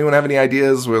 hey, does anyone have any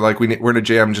ideas? We're like, we're in a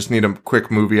jam, just need a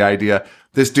quick movie idea.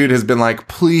 This dude has been like,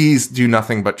 please do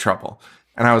nothing but trouble.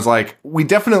 And I was like, we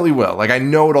definitely will. Like, I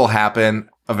know it'll happen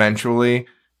eventually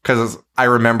because I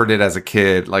remembered it as a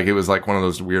kid. Like, it was like one of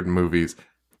those weird movies.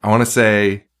 I want to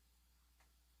say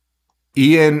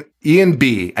Ian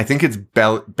B. I think it's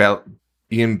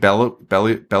Ian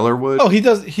Bellerwood. Oh, he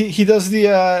does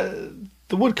the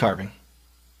wood carving.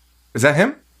 Is that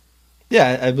him?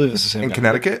 Yeah, I believe it's the same in guy.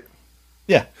 Connecticut.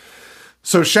 Yeah.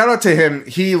 So shout out to him.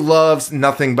 He loves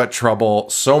Nothing But Trouble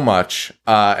so much,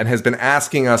 and has been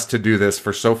asking us to do this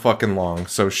for so fucking long.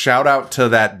 So shout out to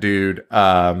that dude.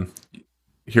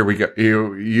 Here we go.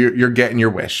 You're getting your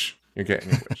wish. You're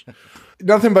getting your wish.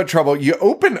 Nothing But Trouble. You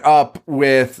open up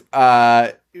with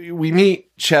we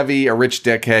meet Chevy, a rich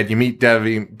dickhead. You meet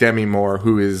Demi Moore,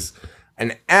 who is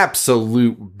an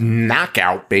absolute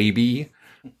knockout baby.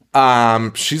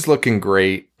 She's looking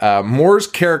great. Moore's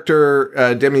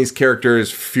character, Demi's character, is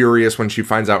furious when she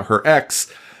finds out her ex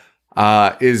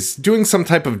is doing some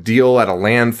type of deal at a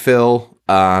landfill.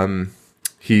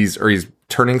 He's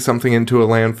turning something into a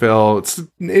landfill.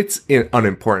 It's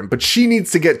unimportant, but she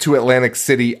needs to get to Atlantic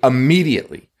City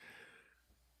immediately.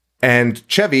 And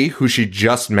Chevy, who she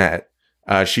just met,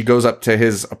 she goes up to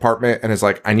his apartment and is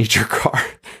like, I need your car.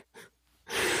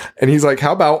 And he's like,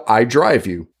 how about I drive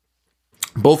you?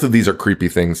 Both of these are creepy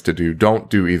things to do. Don't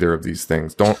do either of these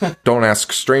things. Don't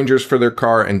ask strangers for their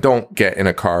car, and don't get in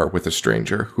a car with a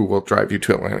stranger who will drive you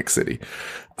to Atlantic City.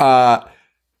 And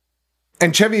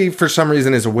Chevy, for some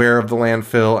reason, is aware of the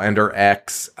landfill and her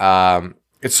ex.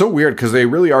 It's so weird because they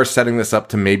really are setting this up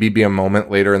to maybe be a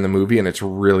moment later in the movie, and it's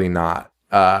really not.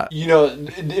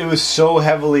 It was so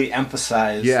heavily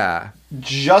emphasized. Yeah.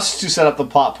 Just to set up the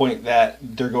plot point that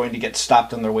they're going to get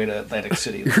stopped on their way to Atlantic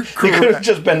City. It could have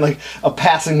just been like a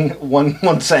passing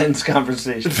one sentence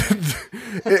conversation.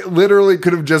 It literally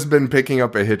could have just been picking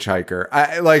up a hitchhiker.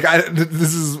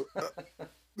 This is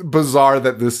bizarre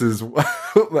that this is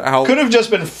how could have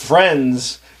just been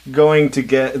friends going to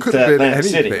get to Atlantic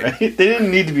City, right? They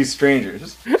didn't need to be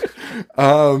strangers.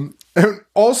 And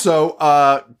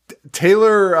also,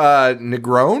 Taylor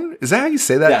Negron, is that how you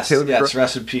say that? Yes, Taylor yes,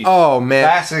 rest in peace. Oh, man.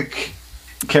 Classic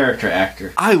character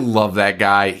actor. I love that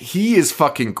guy. He is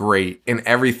fucking great in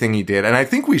everything he did. And I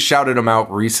think we shouted him out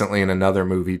recently in another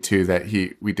movie, too, that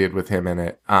we did with him in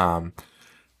it.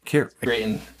 Great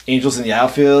in Angels in the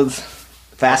Outfield,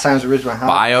 Fast Times at Ridgemont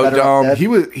High. Biodome.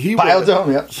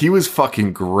 Biodome, He was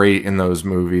fucking great in those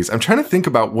movies. I'm trying to think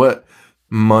about what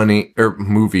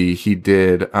movie he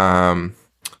did.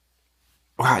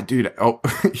 Wow, dude. Oh,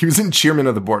 he was in Chairman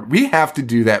of the Board. We have to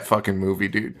do that fucking movie,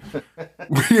 dude.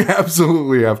 We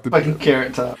absolutely have to. Fucking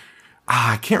Carrot Top.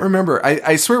 I can't remember.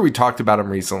 I swear we talked about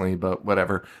him recently, but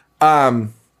whatever.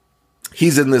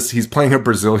 He's in this. He's playing a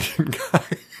Brazilian guy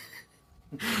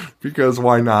because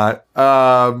why not?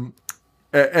 And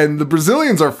the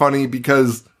Brazilians are funny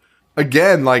because,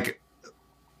 again, like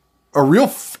a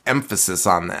real emphasis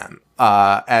on them.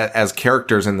 As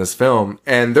characters in this film,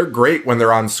 and they're great when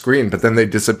they're on screen, but then they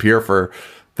disappear for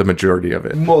the majority of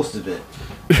it. Most of it.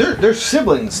 They're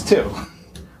siblings too,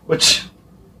 which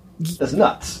That's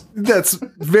nuts. That's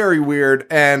very weird,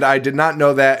 and I did not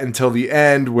know that until the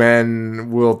end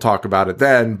when we'll talk about it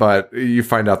then, but you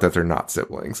find out that they're not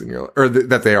siblings, and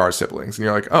that they are siblings, and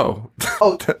you're like, oh,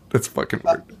 that's fucking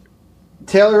weird.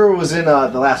 Taylor was in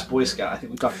The Last Boy Scout. I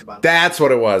think we talked about it. That's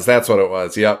what it was.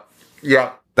 Yep.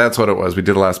 That's what it was. We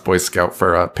did a Last Boy Scout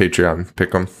for Patreon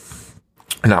Pick'em.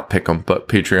 Not Pick'em, but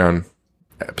Patreon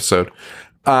episode.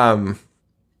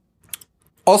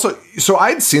 Also, so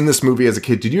I'd seen this movie as a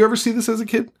kid. Did you ever see this as a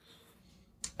kid?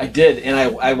 I did, and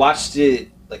I watched it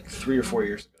like 3 or 4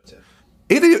 years ago, too.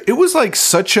 It was like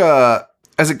such a...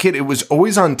 As a kid, it was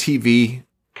always on TV.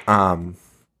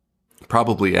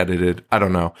 Probably edited. I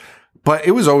don't know. But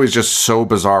it was always just so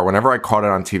bizarre. Whenever I caught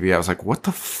it on TV, I was like, what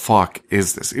the fuck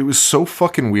is this? It was so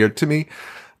fucking weird to me.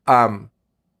 One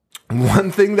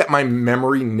thing that my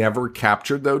memory never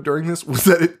captured, though, during this was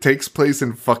that it takes place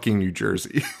in fucking New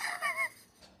Jersey.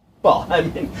 Well, I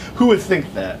mean, who would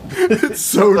think that? It's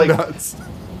so like, nuts.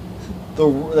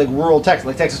 Rural Texas,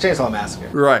 like Texas Chainsaw Massacre.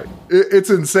 Right.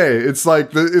 It's insane. It's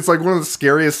like one of the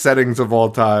scariest settings of all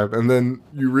time. And then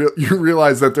you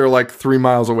realize that they're like 3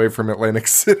 miles away from Atlantic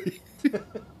City. You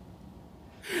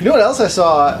know what else I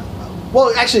saw?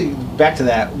 Well, actually, back to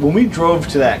that. When we drove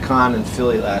to that con in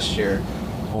Philly last year,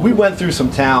 we went through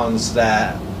some towns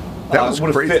that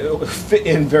would have fit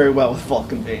in very well with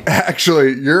Vulcanvania.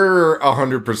 Actually, you're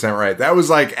 100% right. That was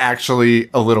like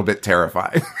actually a little bit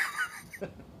terrifying.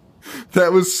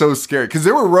 That was so scary because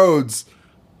there were roads.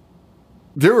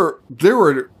 There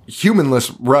were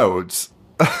humanless roads.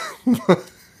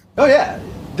 Oh yeah,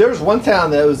 there was one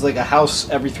town that was like a house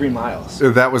every 3 miles.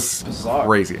 That was bizarre.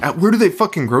 Crazy. Where do they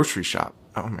fucking grocery shop?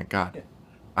 Oh my god, yeah.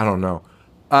 I don't know.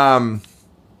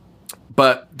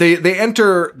 But they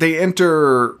enter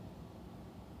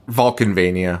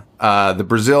Vulcanvania. The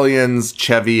Brazilians,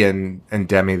 Chevy and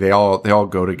Demi, they all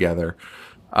go together.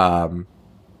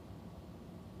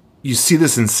 You see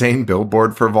this insane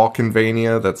billboard for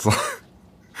Vulcanvania that's like,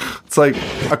 it's like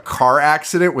a car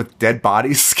accident with dead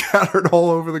bodies scattered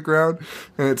all over the ground.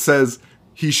 And it says,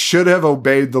 he should have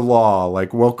obeyed the law,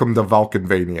 like, welcome to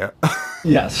Vulcanvania.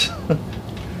 Yes.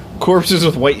 Corpses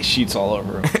with white sheets all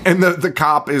over him. And the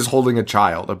cop is holding a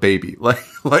child, a baby,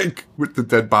 like with the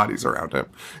dead bodies around him.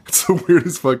 It's the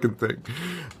weirdest fucking thing.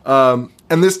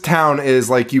 And this town is,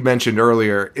 like you mentioned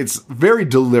earlier, it's very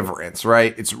Deliverance,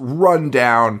 right? It's run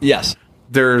down. Yes.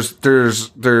 There's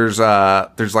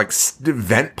like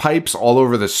vent pipes all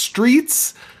over the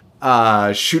streets,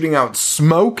 shooting out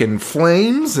smoke and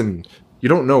flames, and you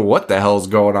don't know what the hell's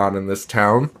going on in this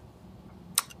town.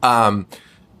 And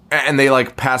they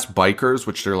like pass bikers,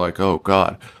 which they're like, oh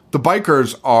god. The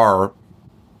bikers are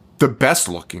the best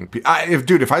looking.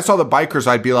 If I saw the bikers,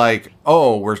 I'd be like,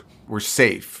 oh, we're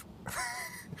safe.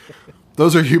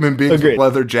 Those are human beings Agreed. With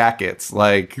leather jackets.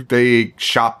 Like, they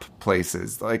shop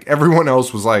places. Like, everyone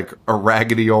else was like a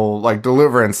raggedy old, like,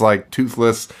 Deliverance, like,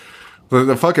 toothless.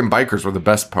 The fucking bikers were the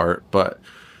best part, but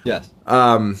yes.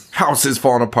 Houses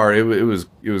falling apart. It was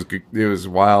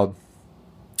wild.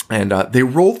 And they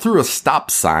rolled through a stop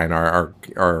sign, our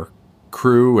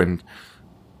crew, and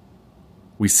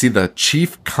we see the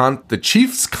chief's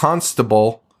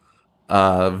constable,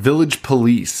 village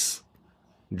police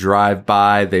drive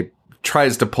by. They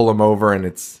tries to pull him over, and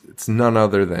it's none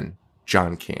other than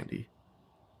John Candy.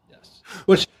 Yes.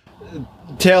 Which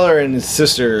Taylor and his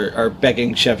sister are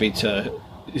begging Chevy to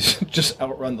just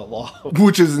outrun the law.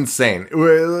 Which is insane.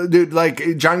 Dude,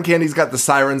 like, John Candy's got the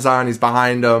sirens on, he's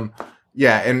behind him.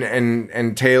 Yeah,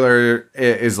 and Taylor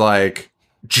is like,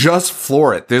 just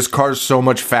floor it. This car's so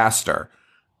much faster.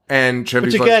 And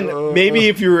Chevy's Which again, like, maybe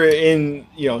if you were in,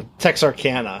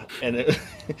 Texarkana and it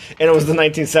was the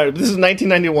 1970s, but this is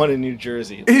 1991 in New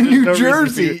Jersey. In New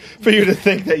Jersey, for you to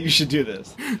think that you should do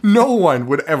this. No one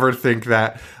would ever think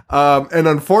that. And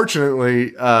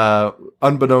unfortunately,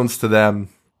 unbeknownst to them,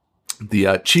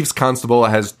 the chief's constable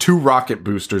has 2 rocket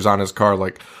boosters on his car,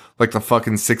 like the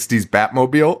fucking 60s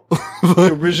Batmobile.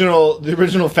 the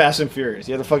original Fast and Furious.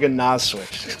 You had the fucking Nas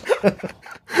switch.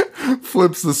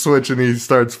 Flips the switch and he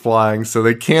starts flying, so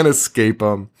they can't escape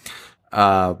him.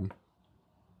 They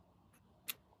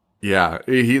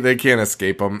can't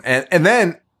escape him. And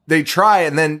then they try,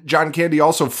 and then John Candy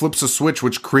also flips a switch,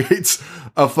 which creates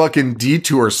a fucking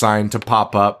detour sign to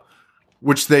pop up,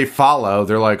 which they follow.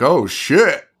 They're like, oh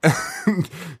shit.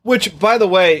 Which, by the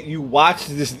way, you watch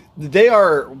this. They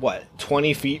are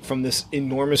 20 feet from this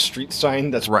enormous street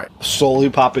sign that's right slowly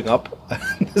popping up.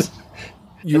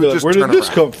 Where did this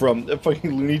come from? A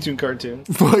fucking Looney Tune cartoon.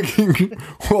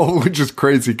 Which is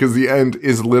crazy because the end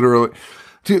is literally,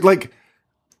 dude. Like,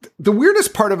 the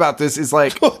weirdest part about this is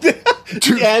like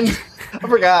the end. I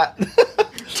forgot.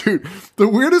 Dude, the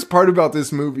weirdest part about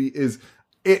this movie is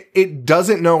it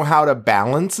doesn't know how to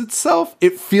balance itself.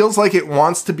 It feels like it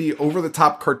wants to be over the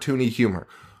top cartoony humor,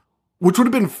 which would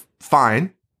have been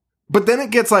fine. But then it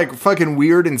gets like fucking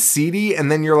weird and seedy,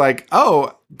 and then you're like,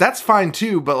 oh, that's fine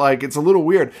too, but like it's a little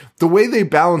weird. The way they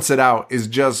balance it out is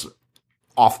just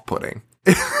off-putting.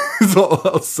 Is all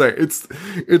I'll say.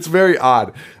 It's very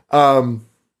odd.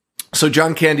 So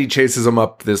John Candy chases him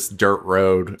up this dirt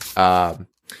road,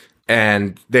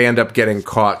 and they end up getting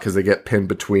caught because they get pinned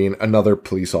between another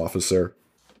police officer.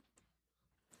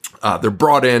 They're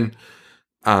brought in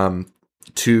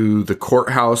to the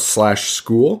courthouse /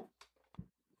 school.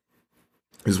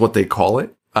 Is what they call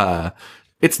it.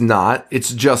 It's not.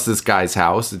 It's just this guy's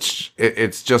house.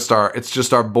 It's just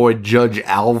our boy Judge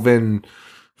Alvin.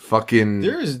 Fucking.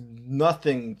 There is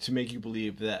nothing to make you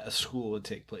believe that a school would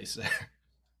take place there.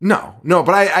 No.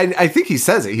 But I think he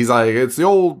says it. He's like, it's the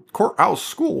old courthouse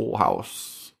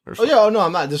schoolhouse. Oh yeah. No,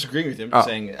 I'm not disagreeing with him. I'm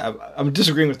saying I'm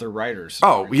disagreeing with the writers.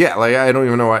 Oh yeah. Like I don't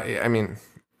even know why. I mean,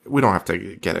 we don't have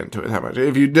to get into it that much.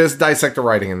 If you just dissect the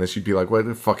writing in this, you'd be like, what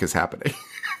the fuck is happening?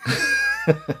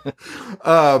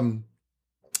 But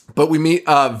we meet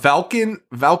Alvin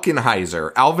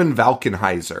Valkenheiser,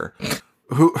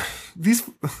 who these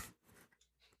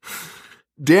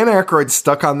Dan Aykroyd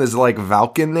stuck on this like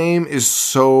Valken name is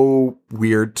so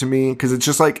weird to me because it's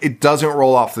just like it doesn't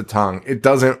roll off the tongue. It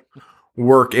doesn't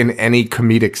work in any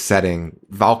comedic setting.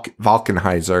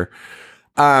 Valkenheiser.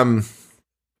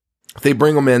 They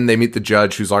bring him in. They meet the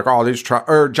judge, who's like,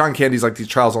 "Oh, John Candy's like, these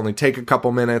trials only take a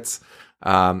couple minutes."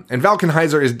 And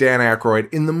Valkenheiser is Dan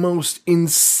Aykroyd in the most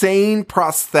insane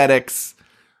prosthetics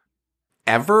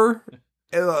ever.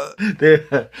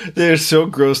 They're so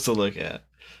gross to look at.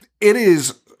 It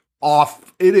is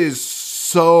off. It is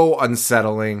so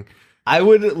unsettling. I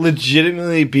would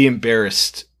legitimately be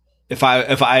embarrassed if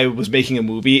I was making a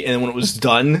movie and when it was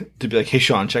done to be like, "Hey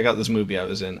Sean, check out this movie I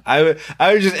was in." I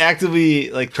would just actively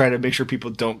like try to make sure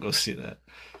people don't go see that.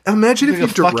 Imagine if you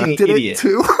directed it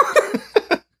too.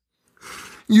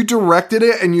 You directed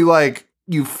it and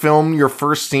you film your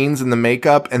first scenes in the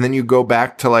makeup and then you go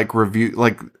back to like review,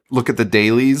 like look at the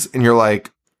dailies and you're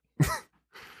like,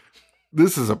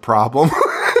 this is a problem.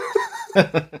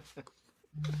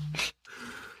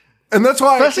 And that's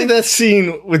why especially that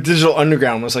scene with Digital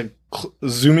Underground was like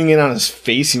zooming in on his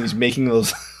face and he's making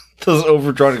those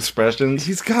overdrawn expressions.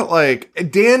 He's got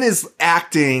like, Dan is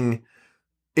acting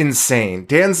insane.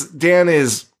 Dan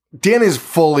is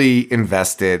fully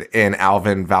invested in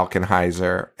Alvin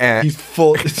Valkenheiser, and he's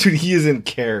full. Dude, he is in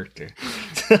character,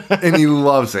 and he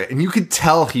loves it. And you could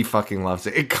tell he fucking loves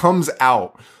it. It comes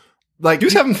out like he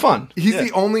was having fun. He's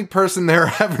the only person there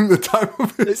having the time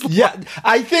of his life. Yeah,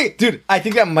 I think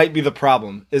that might be the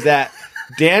problem. Is that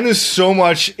Dan is so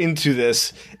much into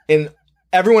this, and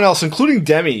everyone else, including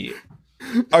Demi,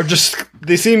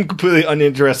 they seem completely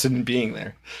uninterested in being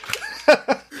there.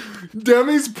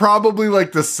 Demi's probably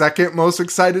like the second most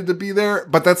excited to be there,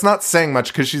 but that's not saying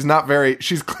much because she's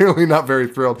clearly not very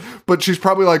thrilled, but she's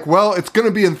probably like, well, it's going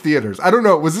to be in theaters. I don't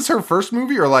know. Was this her first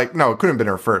movie or like, no, it couldn't have been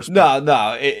her first.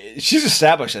 No. She's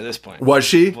established at this point. Was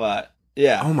she? But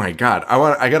yeah. Oh my God.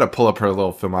 I got to pull up her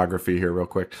little filmography here real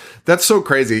quick. That's so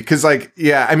crazy. Cause like,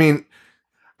 yeah, I mean,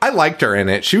 I liked her in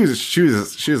it. She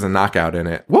was a knockout in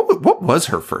it. What was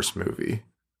her first movie?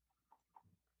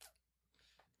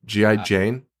 G.I.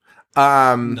 Jane?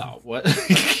 No, what?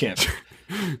 You can't.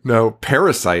 No,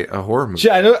 Parasite, a horror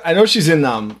movie. I know she's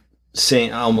in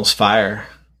St. Elmo's Fire.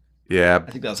 Yeah.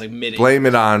 I think that was like mid. Blame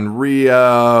It on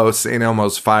Rio. St.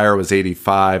 Elmo's Fire was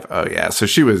 85. Oh yeah. So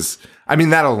she was, I mean,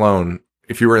 that alone,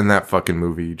 if you were in that fucking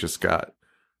movie, you just got.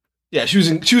 Yeah, she was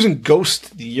in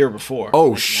Ghost the year before. Oh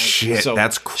like shit. So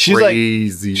that's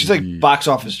crazy. She's like box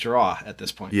office draw at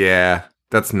this point. Yeah.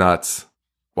 That's nuts.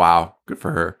 Wow. Good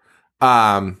for her.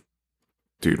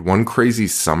 Dude, One Crazy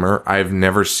Summer I've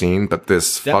never seen, but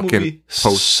this that fucking movie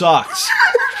sucks.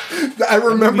 I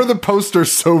remember the poster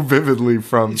so vividly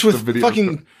from the video.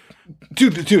 Fucking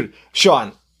dude,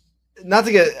 Sean. Not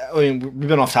to get, I mean, we've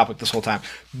been off topic this whole time.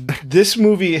 This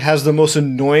movie has the most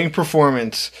annoying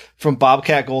performance from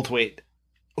Bobcat Goldthwait,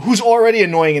 who's already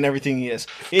annoying in everything he is.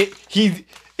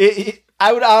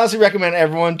 I would honestly recommend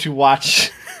everyone to watch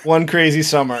One Crazy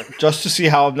Summer just to see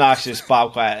how obnoxious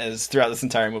Bobcat is throughout this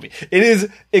entire movie. It is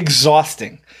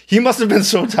exhausting. He must have been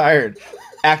so tired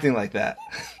acting like that.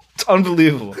 It's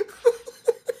unbelievable.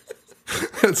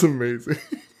 That's amazing.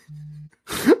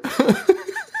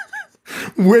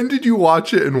 When did you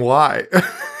watch it and why?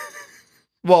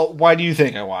 Well, why do you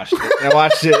think I watched it? I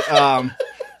watched it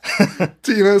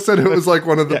Tina said it was like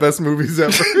one of the best movies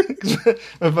ever.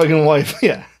 My fucking wife.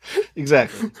 Yeah,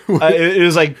 exactly. It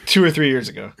was like 2 or 3 years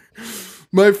ago.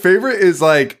 My favorite is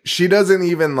like she doesn't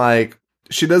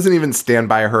even stand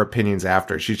by her opinions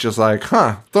after. She's just like,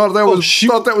 thought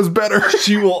that was better.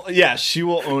 She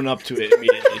will own up to it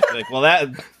immediately. Like, well,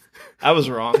 I was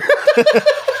wrong.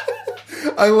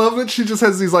 I love that she just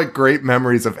has these like great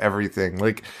memories of everything.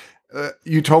 Like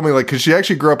you told me, like, because she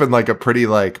actually grew up in like a pretty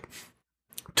like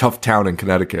tough town in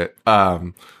Connecticut,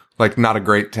 like not a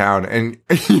great town. And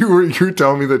you were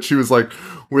telling me that she was like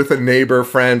with a neighbor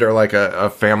friend or like a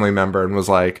family member and was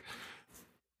like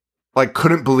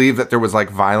couldn't believe that there was like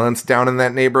violence down in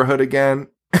that neighborhood again.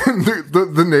 And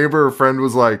the neighbor or friend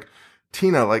was like,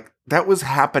 Tina, like that was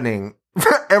happening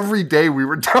every day we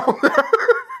were down there.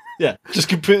 Yeah, just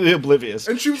completely oblivious.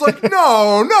 And she was like,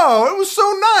 no, it was so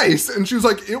nice. And she was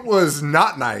like, it was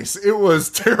not nice. It was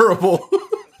terrible.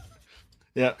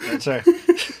 Yeah, that's right.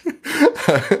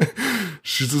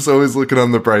 She's just always looking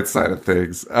on the bright side of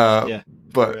things. Yeah.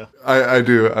 But I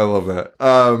do. I love that.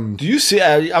 Do you see?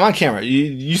 I'm on camera.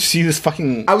 You see this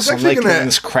fucking? I was actually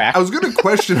this crack. I was going to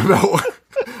question about.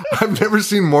 I've never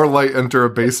seen more light enter a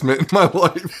basement in my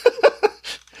life.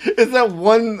 It's that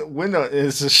one window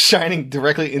is just shining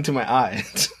directly into my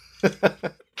eyes. It's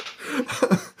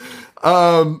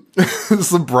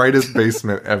the brightest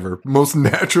basement ever. Most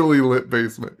naturally lit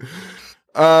basement.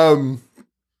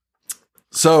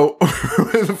 So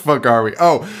where the fuck are we?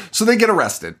 Oh, so they get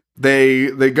arrested.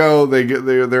 They're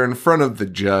in front of the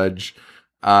judge.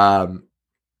 And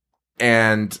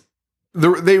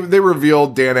they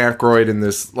revealed Dan Aykroyd in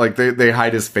this, like they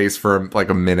hide his face for like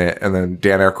a minute, and then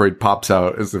Dan Aykroyd pops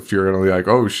out as if you're gonna be like,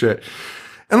 oh shit.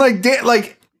 And like Dan,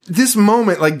 like this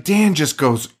moment, like Dan just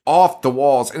goes off the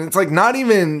walls, and it's like not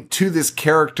even to this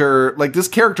character. Like this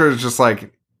character is just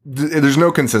like there's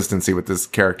no consistency with this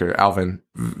character, Alvin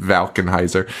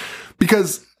Valkenheiser,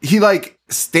 because he like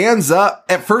stands up.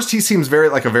 At first, he seems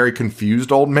very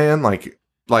confused old man, like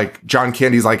John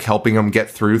Candy's like helping him get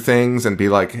through things and be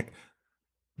like,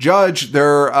 Judge,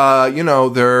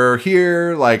 they're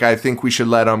here. Like, I think we should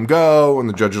let them go. And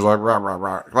the judge is like, rah, rah,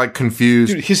 rah, like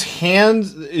confused. Dude, his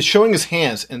hands is showing his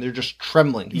hands, and they're just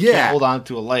trembling. He can't hold on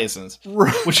to a license,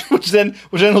 right. which then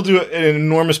he'll do an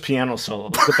enormous piano solo,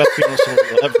 the best piano solo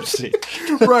you'll ever see.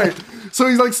 Right. So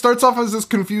he like starts off as this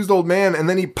confused old man, and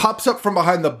then he pops up from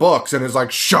behind the books and is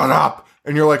like, "Shut up!"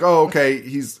 And you're like, "Oh, okay."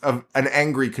 He's an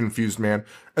angry, confused man,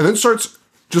 and then starts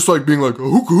just like being like,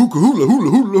 hookah, hookah, hula, hula,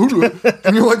 hula, hula.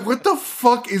 And you're like, what the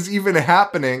fuck is even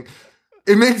happening?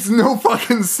 It makes no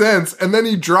fucking sense. And then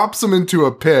he drops him into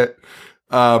a pit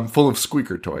full of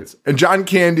squeaker toys. And John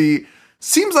Candy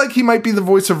seems like he might be the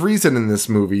voice of reason in this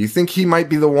movie. You think he might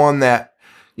be the one that,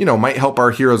 might help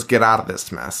our heroes get out of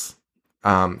this mess.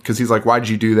 Because he's like, why'd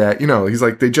you do that? He's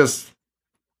like, they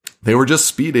were just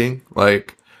speeding.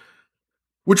 Like,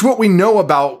 which what we know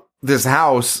about this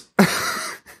house...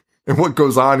 And what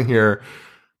goes on here,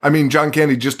 I mean, John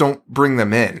Candy, just don't bring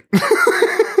them in.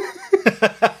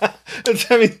 That's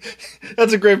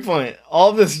a great point.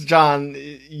 All this, John,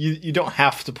 you don't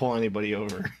have to pull anybody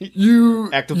over. You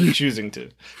actively choosing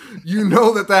to. You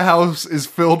know that the house is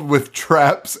filled with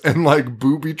traps and like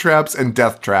booby traps and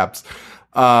death traps.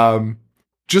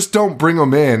 Just don't bring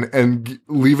them in and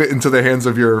leave it into the hands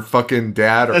of your fucking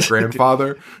dad or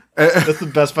grandfather. That's the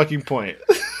best fucking point.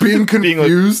 Being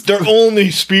confused. Like, they're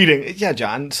only speeding. Yeah,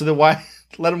 John. So then why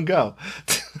let them go?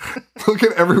 Look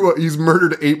at everyone. He's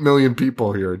murdered 8 million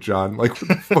people here, John. Like, what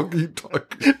the fuck are you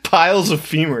talking? Piles of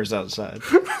femurs outside.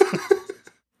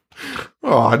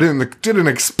 Oh, I didn't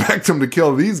expect him to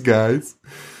kill these guys.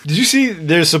 Did you see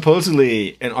there's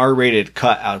supposedly an R-rated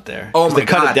cut out there? Oh my God. They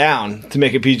cut it down to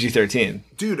make it PG-13.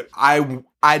 Dude,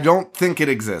 I don't think it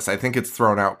exists. I think it's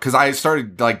thrown out because I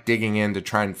started like digging in to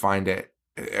try and find it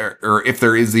or if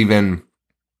there is even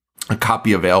a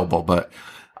copy available, but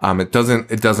it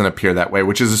doesn't appear that way,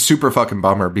 which is a super fucking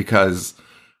bummer because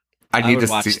I need to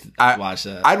watch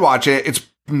that. I'd watch it. It's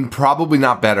probably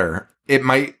not better. It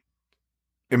might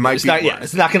be worse.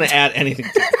 It's not going to add anything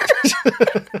to it.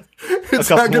 It's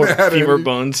not going to add femur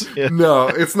bones. Yeah. No,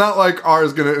 it's not like R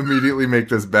is going to immediately make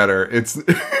this better. It's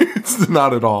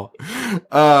not at all.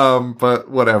 But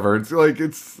whatever.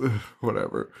 It's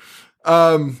whatever.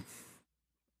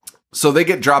 So they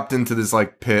get dropped into this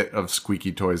like pit of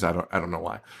squeaky toys. I don't know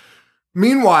why.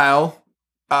 Meanwhile,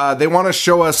 they want to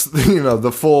show us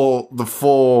the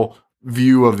full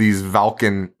view of these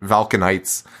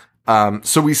Valkenites.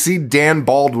 So we see Dan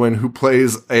Baldwin, who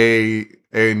plays a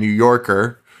New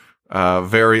Yorker,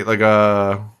 very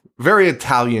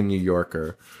Italian New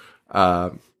Yorker.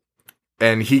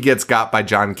 And he gets got by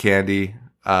John Candy.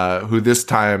 who this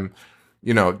time,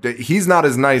 you know, he's not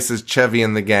as nice as Chevy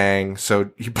and the gang.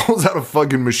 So he pulls out a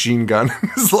fucking machine gun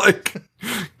and is like,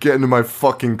 get into my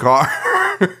fucking car.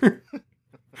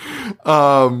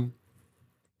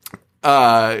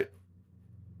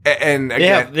 And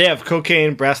again, they have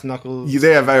cocaine, brass knuckles.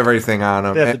 They have everything on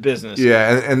them. They have the business.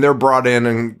 Yeah, and they're brought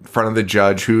in front of the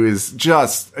judge, who is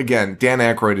just, again, Dan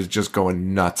Aykroyd is just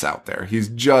going nuts out there. He's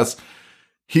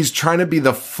trying to be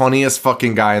the funniest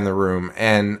fucking guy in the room,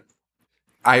 and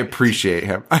I appreciate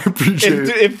him. I appreciate it.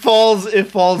 It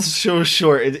falls so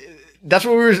short. That's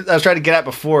what I was trying to get at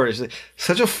before. Is like,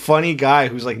 such a funny guy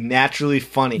who's like naturally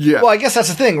funny. Yeah. Well, I guess that's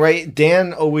the thing, right?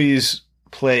 Dan always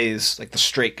plays like the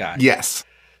straight guy. Yes.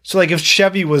 So like if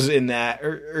Chevy was in that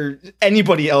or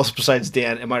anybody else besides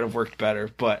Dan, it might have worked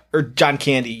better. Or John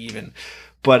Candy even.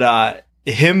 But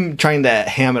him trying to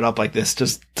ham it up like this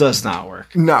just does not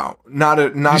work. No, not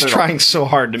He's trying so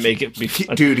hard to make it be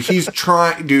funny. Dude, he's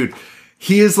trying. Dude,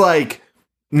 he is like,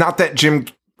 not that Jim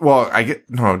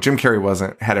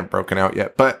Carrey hadn't broken out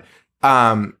yet, but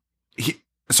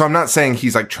so I'm not saying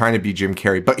he's like trying to be Jim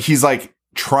Carrey, but he's like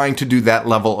trying to do that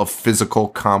level of physical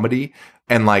comedy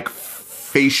and like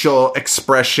facial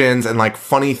expressions and like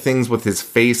funny things with his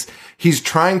face. He's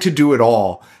trying to do it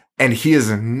all, and he is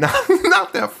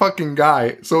not that fucking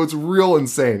guy. So it's real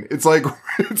insane. It's like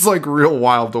real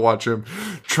wild to watch him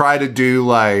try to do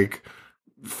like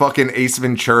fucking Ace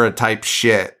Ventura type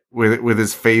shit with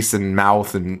his face and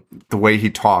mouth and the way he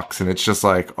talks, and it's just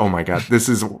like, oh my god, this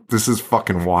is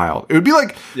fucking wild. It would be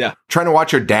like trying to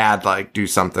watch your dad like do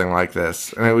something like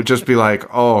this, and it would just be like,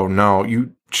 oh no,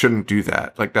 you shouldn't do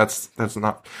that. Like that's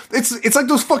not. It's like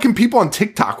those fucking people on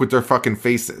TikTok with their fucking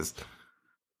faces.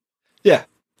 Yeah.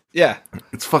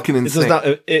 It's fucking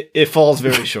insane. It falls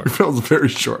very short. It falls very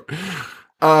short.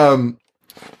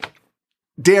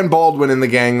 Dan Baldwin and the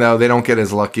gang, though, they don't get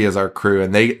as lucky as our crew,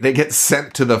 and they get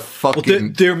sent to the fucking...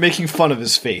 Well, they're making fun of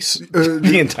his face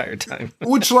the entire time.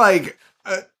 Which, like,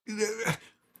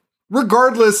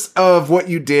 regardless of what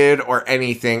you did or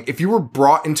anything, if you were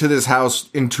brought into this house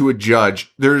into a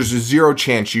judge, there's zero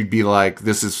chance you'd be like,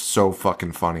 this is so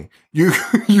fucking funny. You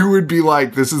would be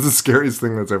like, this is the scariest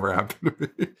thing that's ever happened to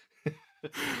me.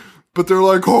 But they're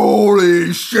like,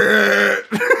 holy shit!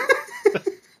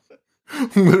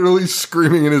 Literally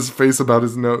screaming in his face about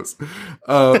his nose.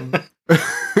 And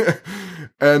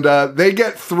they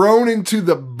get thrown into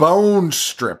the bone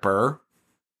stripper.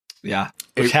 Yeah.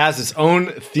 Which has its own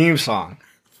theme song.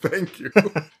 Thank you.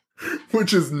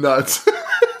 Which is nuts.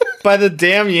 By the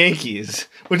damn Yankees.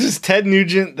 Which is Ted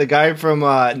Nugent, the guy from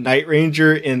Night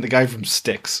Ranger, and the guy from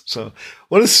Styx. So,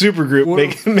 what a super group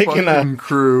making a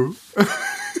crew.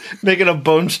 Making a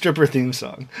bone stripper theme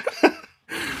song.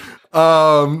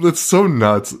 That's so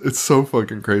nuts. It's so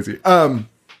fucking crazy. A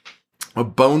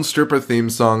bone stripper theme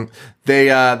song. They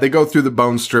go through the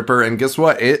bone stripper, and guess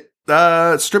what? It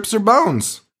strips their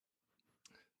bones.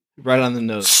 Right on the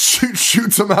nose.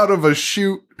 Shoots them out of a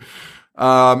chute.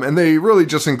 And they really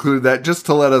just included that just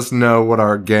to let us know what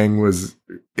our gang was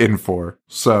in for.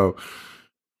 So,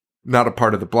 not a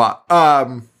part of the plot.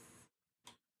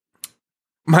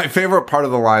 My favorite part of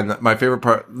the line,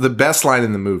 the best line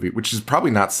in the movie, which is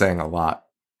probably not saying a lot,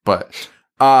 but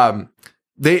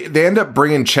they end up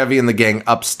bringing Chevy and the gang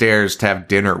upstairs to have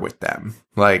dinner with them,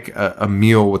 like a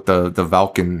meal with the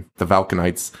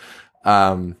Vulcanites,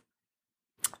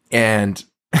 and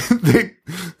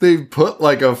they put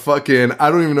like a fucking,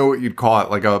 I don't even know what you'd call it,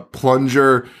 like a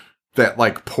plunger that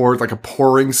like pours like a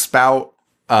pouring spout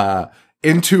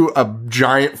into a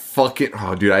giant fucking...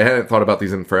 Oh, dude, I hadn't thought about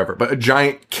these in forever. But a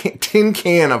giant tin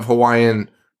can of Hawaiian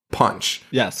Punch.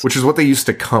 Yes. Which is what they used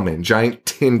to come in. Giant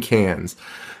tin cans.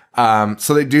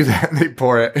 So they do that and they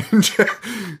pour it. And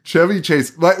Chevy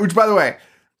Chase... Which, by the way,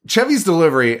 Chevy's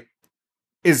delivery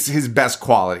is his best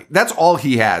quality. That's all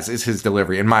he has is his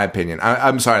delivery, in my opinion.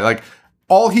 I'm sorry. Like,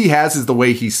 all he has is the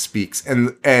way he speaks.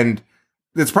 And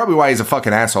that's probably why he's a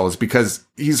fucking asshole, is because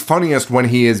he's funniest when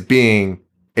he is being...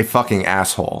 a fucking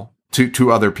asshole to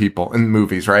other people in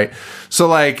movies, right? So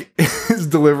like his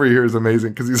delivery here is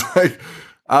amazing because he's like,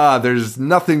 there's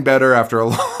nothing better after a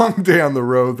long day on the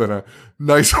road than a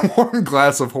nice warm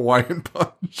glass of Hawaiian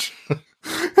Punch.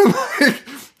 And like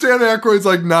Dan Aykroyd's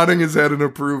like nodding his head in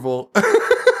approval.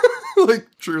 Like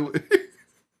truly.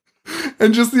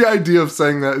 And just the idea of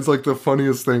saying that is like the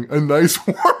funniest thing. A nice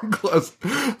warm glass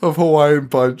of Hawaiian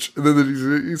Punch. And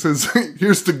then he says,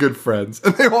 here's to good friends.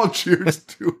 And they all cheers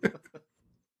to it.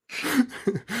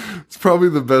 It's probably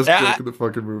the best joke in the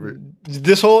fucking movie.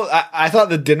 This whole, I thought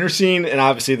the dinner scene and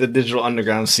obviously the Digital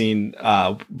Underground scene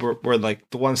were like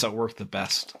the ones that worked the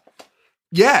best.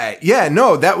 Yeah,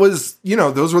 no, that was,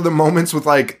 those were the moments with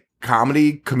like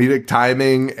comedic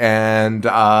timing and,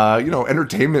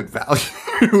 entertainment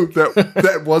value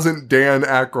that wasn't Dan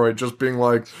Aykroyd just being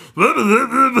like,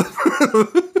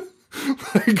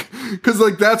 because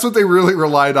like that's what they really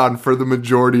relied on for the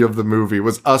majority of the movie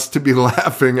was us to be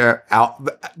laughing out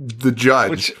the judge.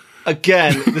 Which,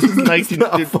 again, this is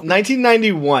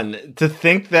 1991. To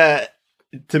think that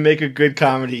to make a good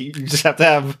comedy, you just have to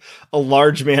have a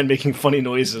large man making funny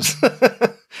noises.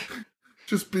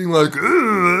 Just being like,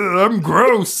 I'm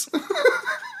gross.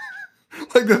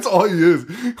 Like, that's all he is.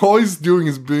 All he's doing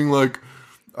is being like,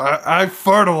 I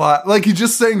fart a lot. Like, he's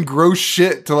just saying gross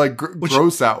shit to, like,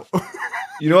 gross out.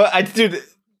 You know what? Dude,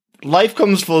 life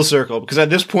comes full circle. Because at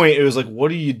this point, it was like,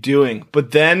 what are you doing?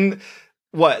 But then,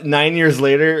 9 years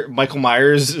later, Michael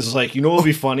Myers is like, you know what would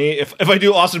be funny? If I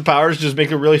do Austin Powers, just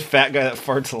make a really fat guy that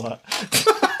farts a lot.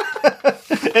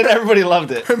 And everybody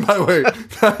loved it. And by the way,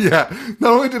 yeah,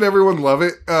 not only did everyone love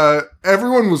it,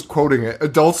 everyone was quoting it.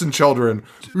 Adults and children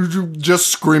just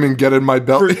screaming, "Get in my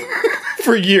belly!"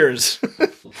 For years.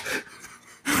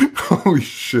 Holy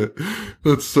shit,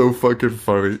 that's so fucking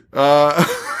funny.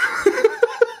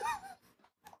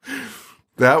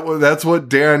 That's what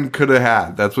Dan could have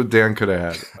had. That's what Dan could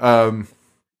have had.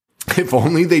 If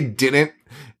only they didn't.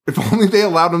 If only they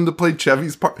allowed him to play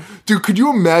Chevy's part. Dude, could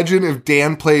you imagine if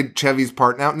Dan played Chevy's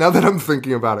part now? Now that I'm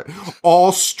thinking about it.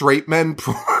 All straight men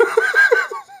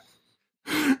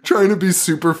trying to be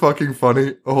super fucking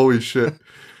funny. Holy shit.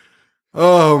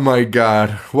 Oh my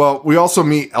God. Well, we also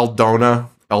meet Eldona,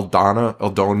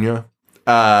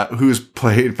 who's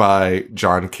played by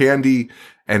John Candy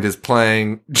and is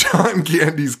playing John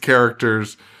Candy's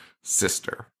character's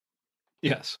sister.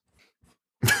 Yes.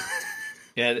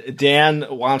 Yeah, Dan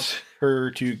wants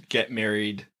her to get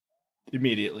married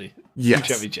immediately. Yes.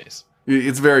 To Chevy Chase.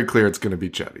 It's very clear it's going to be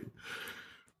Chevy.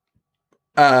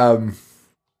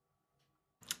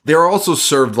 They're also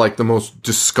served like the most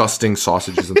disgusting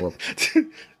sausages in the world.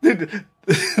 Dude,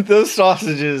 those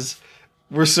sausages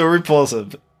were so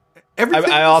repulsive.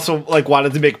 I also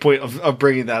wanted to make a point of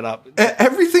bringing that up.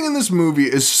 Everything in this movie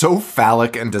is so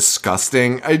phallic and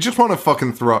disgusting. I just want to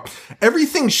fucking throw up.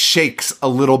 Everything shakes a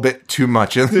little bit too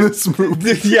much in this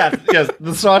movie. Yes.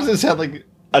 The sausages had like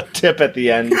a tip at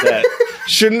the end that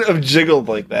shouldn't have jiggled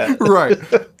like that. Right.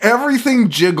 Everything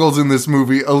jiggles in this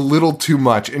movie a little too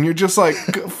much. And you're just like,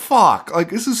 fuck.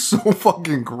 Like, this is so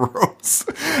fucking gross.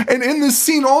 And in this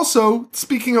scene also,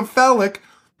 speaking of phallic,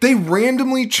 they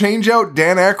randomly change out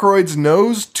Dan Aykroyd's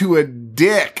nose to a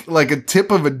dick, like a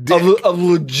tip of a dick. A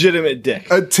legitimate dick.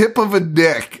 A tip of a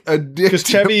dick. A dick. Because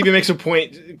Chevy even makes a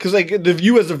point, because like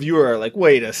you as a viewer are like,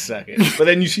 wait a second. But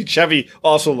then you see Chevy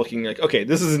also looking like, okay,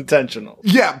 this is intentional.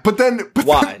 Yeah, but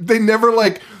why? Then they never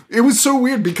it was so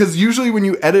weird because usually when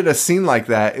you edit a scene like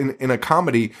that in a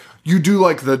comedy, you do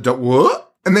like the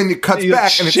what? And then it cuts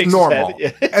back and it's normal.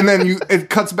 Yeah. And then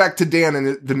it cuts back to Dan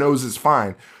and the nose is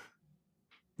fine.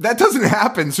 That doesn't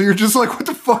happen, so you're just like, what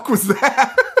the fuck was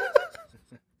that?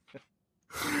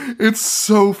 It's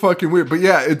so fucking weird. But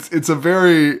yeah, it's a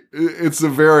very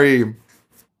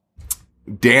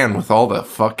Dan with all the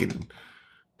fucking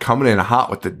coming in hot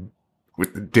with the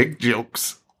dick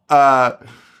jokes.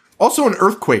 Also, an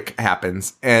earthquake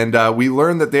happens, and we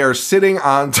learn that they are sitting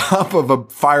on top of a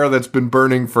fire that's been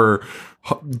burning for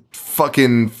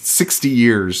fucking 60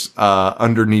 years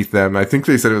underneath them. I think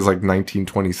they said it was like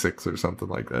 1926 or something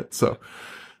like that. So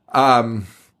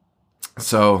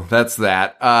that's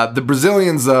that. The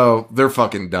Brazilians, though, they're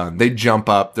fucking done. They jump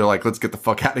up. They're like, let's get the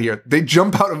fuck out of here. They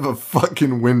jump out of a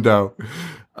fucking window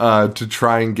to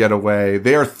try and get away.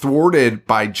 They are thwarted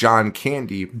by John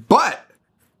Candy, but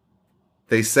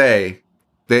they say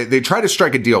they try to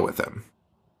strike a deal with him.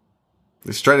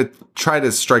 They try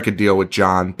to strike a deal with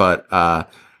John, but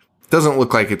doesn't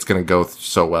look like it's going to go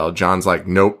so well. John's like,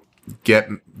 nope,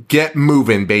 get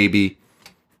moving, baby.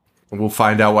 We'll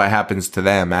find out what happens to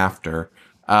them after.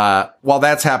 While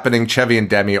that's happening, Chevy and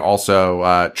Demi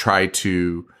also try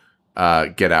to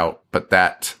get out, but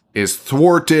that is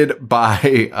thwarted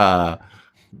by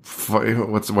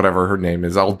whatever her name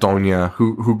is, Aldonia,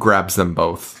 who grabs them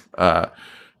both,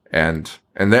 and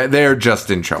they're just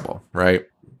in trouble, right?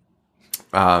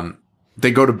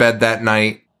 They go to bed that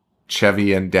night,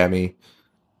 Chevy and Demi,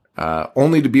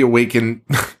 only to be awakened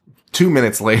 2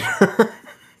 minutes later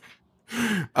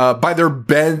by their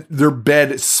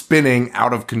bed spinning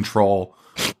out of control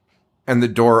and the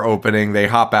door opening. They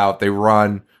hop out, they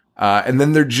run, and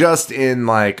then they're just in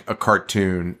like a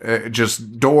cartoon.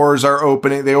 Just doors are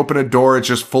opening. They open a door. It's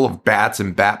just full of bats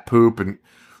and bat poop. And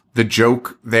the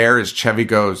joke there is Chevy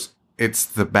goes, "It's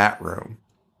the bat room."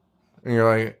 And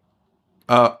you're like,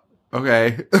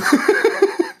 Okay.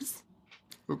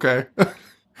 Okay.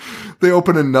 They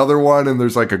open another one and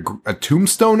there's like a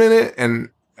tombstone in it. And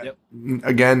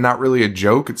again, not really a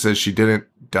joke. It says she didn't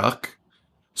duck.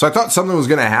 So I thought something was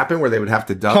going to happen where they would have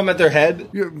to duck. Come at their head,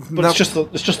 but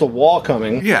it's just a wall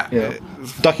coming. Yeah. You know,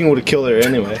 ducking would have killed her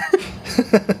anyway.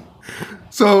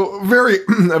 So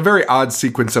a very odd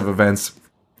sequence of events,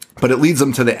 but it leads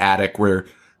them to the attic where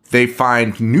they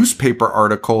find newspaper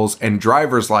articles and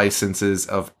driver's licenses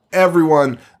of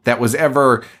everyone that was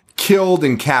ever killed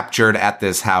and captured at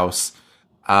this house.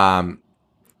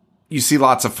 You see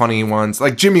lots of funny ones,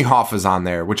 like Jimmy Hoffa's on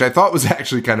there, which I thought was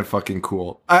actually kind of fucking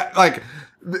cool.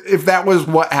 If that was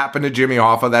what happened to Jimmy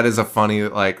Hoffa, that's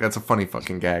a funny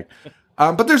fucking gag.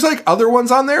 But there's like other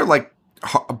ones on there, like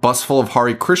a bus full of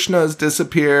Hare Krishnas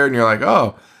disappeared, and you're like,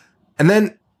 oh. And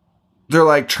then they're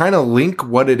like trying to link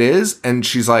what it is, and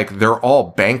she's like, they're all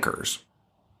bankers.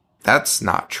 That's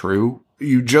not true.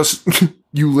 You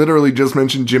literally just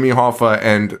mentioned Jimmy Hoffa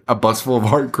and a bus full of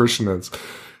Hare Krishnas.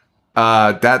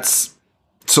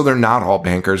 So they're not all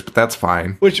bankers, but that's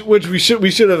fine. Which we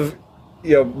should have,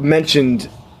 mentioned.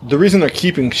 The reason they're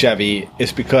keeping Chevy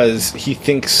is because he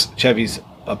thinks Chevy's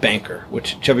a banker,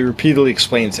 which Chevy repeatedly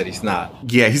explains that he's not.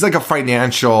 Yeah, he's like a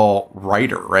financial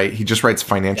writer, right? He just writes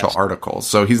financial articles.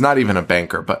 So he's not even a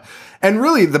banker. And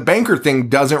really, the banker thing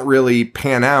doesn't really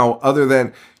pan out other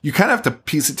than you kind of have to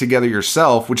piece it together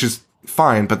yourself, which is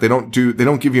fine, but they don't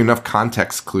give you enough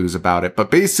context clues about it.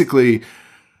 But basically,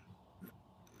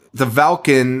 the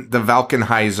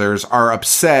Valkenheisers are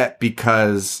upset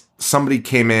because somebody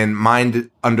came in,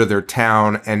 mined under their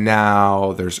town, and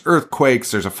now there's earthquakes.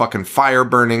 There's a fucking fire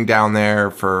burning down there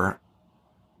for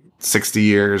 60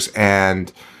 years,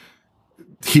 and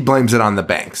he blames it on the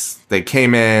banks. They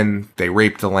came in, they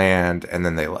raped the land, and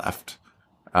then they left.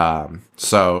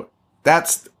 So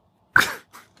that's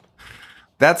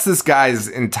this guy's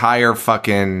entire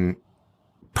fucking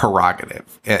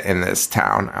prerogative in this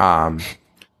town.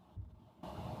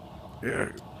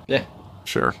 Yeah.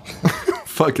 Sure.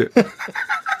 Fuck it.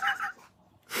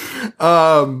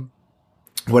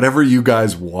 Whatever you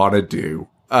guys want to do,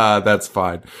 that's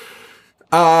fine.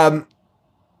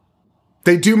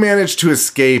 They do manage to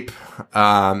escape.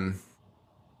 But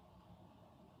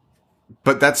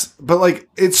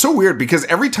it's so weird because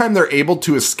every time they're able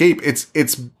to escape,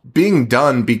 it's being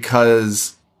done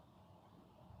because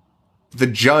the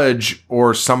judge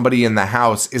or somebody in the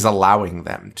house is allowing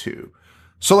them to.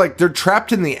 So, like, they're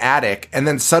trapped in the attic, and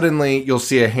then suddenly you'll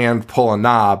see a hand pull a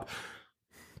knob,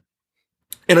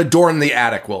 and a door in the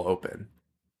attic will open.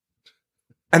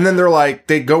 And then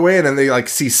they go in, and they,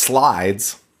 see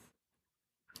slides,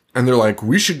 and they're like,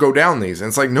 we should go down these. And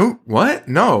it's like, no, what?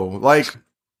 No.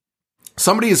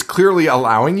 Somebody is clearly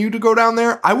allowing you to go down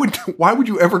there. Why would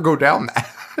you ever go down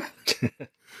that?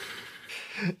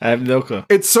 I have no clue.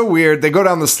 It's so weird. They go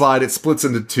down the slide. It splits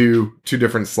into two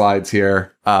different slides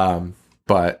here.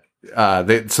 But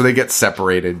they get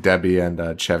separated, Debbie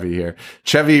and Chevy here.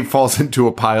 Chevy falls into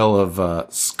a pile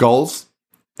of skulls,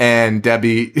 and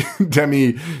Demi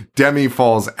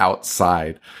falls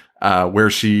outside, where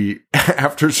she,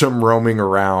 after some roaming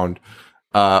around,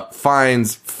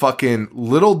 finds fucking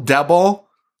Little Debull,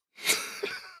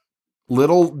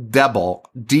 Debull,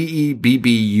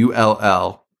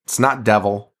 it's not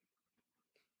devil,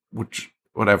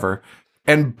 whatever,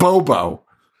 and Bobo,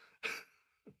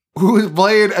 who is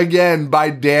played again by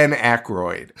Dan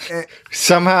Aykroyd.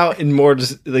 Somehow in more,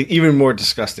 even more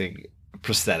disgusting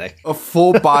prosthetic. A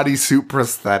full bodysuit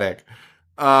prosthetic.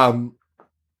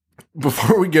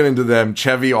 Before we get into them,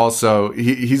 Chevy also,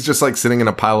 he's just sitting in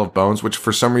a pile of bones, which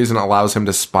for some reason allows him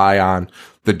to spy on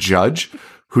the judge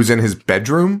who's in his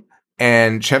bedroom.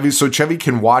 And Chevy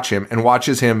can watch him and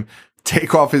watches him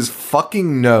take off his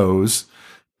fucking nose,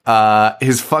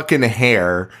 his fucking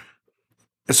hair.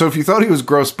 So if you thought he was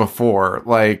gross before,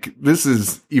 this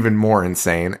is even more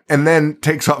insane. And then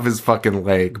takes off his fucking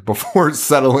leg before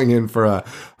settling in for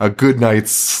a good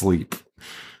night's sleep.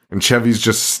 And Chevy's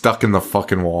just stuck in the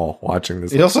fucking wall watching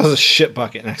this. He also has a shit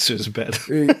bucket next to his bed.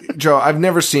 Joe, I've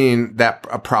never seen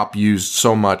a prop used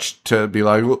so much to be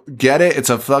like, get it? It's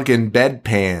a fucking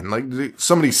bedpan.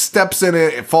 Somebody steps in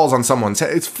it, it falls on someone's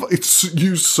head. It's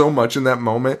used so much in that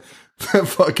moment.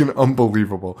 Fucking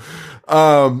unbelievable.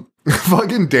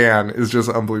 Fucking Dan is just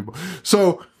unbelievable.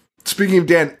 So, speaking of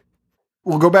Dan,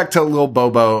 we'll go back to Lil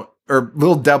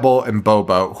Debull and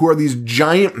Bobo, who are these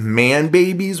giant man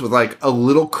babies with a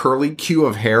little curly cue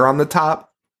of hair on the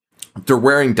top. They're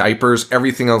wearing diapers.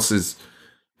 Everything else is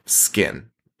skin.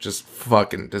 Just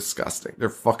fucking disgusting. They're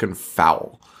fucking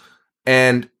foul.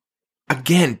 And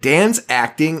again, Dan's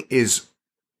acting is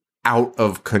out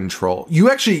of control.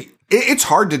 You actually, it's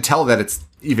hard to tell that it's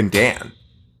even Dan.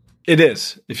 It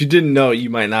is. If you didn't know,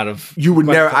 you might not have. You would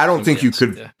never. I don't think you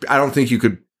could. Yeah. I don't think you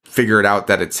could figure it out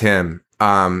that it's him.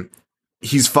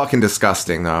 He's fucking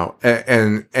disgusting though,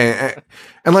 and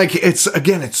like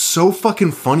it's so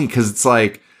fucking funny because it's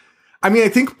like, I mean, I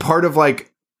think part of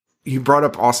like you brought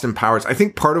up Austin Powers. I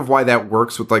think part of why that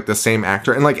works with like the same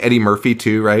actor and like Eddie Murphy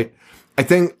too, right? I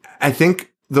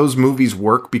think those movies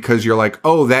work because you're like,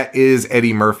 oh, that is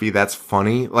Eddie Murphy. That's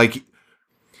funny. Like.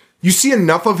 You see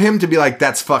enough of him to be like,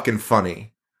 that's fucking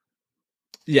funny.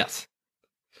 Yes.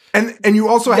 And you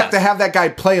also have to have that guy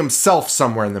play himself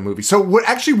somewhere in the movie. So what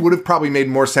actually would have probably made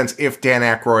more sense if Dan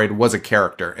Aykroyd was a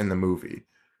character in the movie.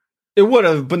 It would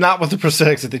have, but not with the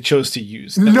prosthetics that they chose to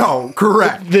use. No,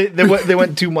 correct. They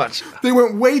went too much. They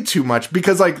went way too much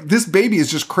because like this baby is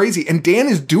just crazy. And Dan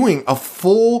is doing a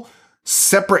full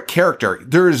separate character.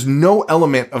 There is no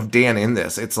element of Dan in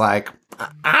this. It's like,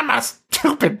 I'm a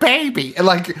stupid baby. And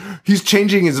like, he's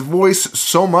changing his voice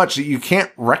so much that you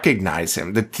can't recognize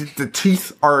him. The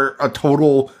teeth are a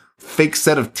total fake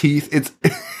set of teeth.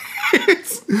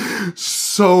 It's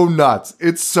so nuts.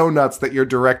 It's so nuts that your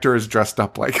director is dressed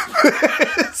up like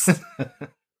this.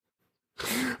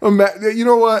 You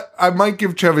know what? I might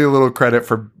give Chevy a little credit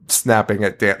for snapping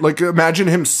at Dan. Like, imagine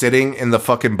him sitting in the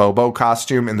fucking Bobo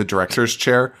costume in the director's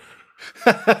chair.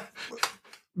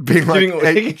 Being like,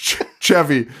 hey,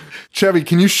 Chevy,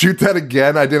 can you shoot that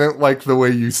again? I didn't like the way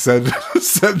you said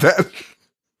that.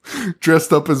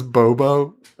 Dressed up as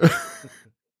Bobo.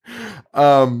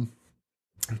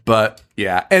 But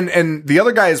yeah, and the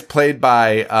other guy is played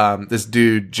by this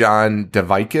dude John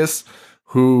DeVikis,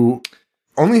 who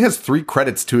only has 3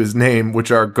 credits to his name,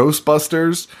 which are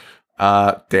Ghostbusters,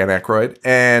 Dan Aykroyd,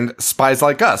 and Spies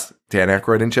Like Us, Dan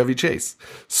Aykroyd and Chevy Chase.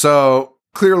 So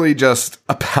clearly just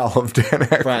a pal of Dan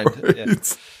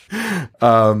Aykroyd's. Yeah.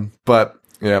 But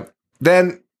yeah,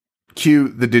 then cue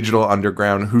the Digital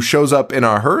Underground, who shows up in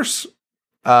a hearse,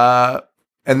 and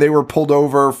they were pulled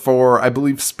over for, I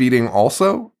believe, speeding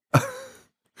also.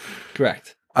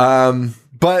 Correct.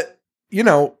 But you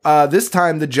know, this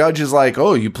time the judge is like,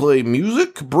 "Oh, you play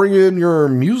music? Bring in your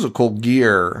musical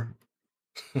gear."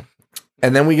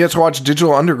 And then we get to watch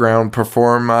Digital Underground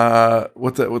perform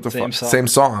what the same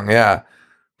song, yeah.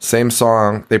 Same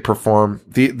song. They perform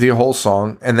the whole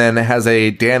song, and then it has a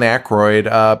Dan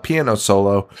Aykroyd piano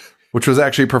solo, which was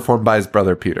actually performed by his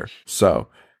brother Peter. So,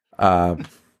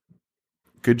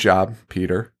 good job,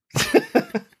 Peter.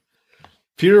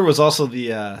 Peter was also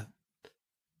the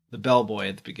bellboy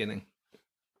at the beginning.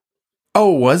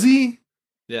 Oh, was he?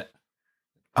 Yeah.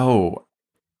 Oh,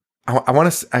 I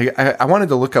wanted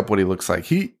to look up what he looks like.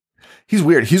 He's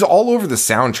weird. He's all over the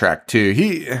soundtrack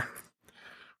too.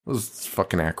 Those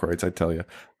fucking Aykroyds, I tell you.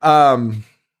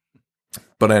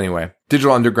 But anyway,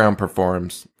 Digital Underground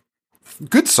performs.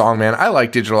 Good song, man. I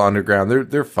like Digital Underground.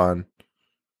 They're fun.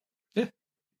 Yeah,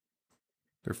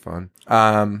 they're fun.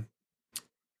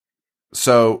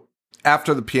 So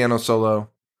after the piano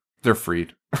solo, they're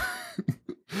freed.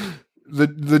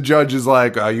 The judge is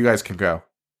like, "You guys can go,"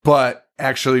 but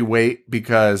actually wait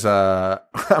because I'm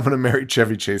gonna marry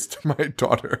Chevy Chase to my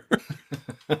daughter.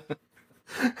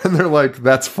 And they're like,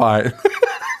 "That's fine."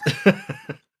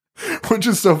 Which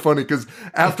is so funny because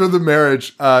after the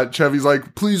marriage, Chevy's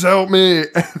like, "Please help me."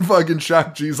 And fucking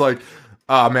Shang-Chi's like,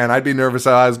 "Oh man, I'd be nervous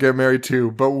if I was getting married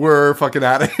too, but we're fucking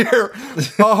out of here."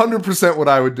 100% what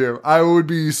I would do. I would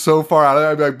be so far out of it.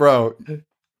 I'd be like, "Bro,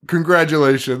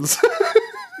 congratulations."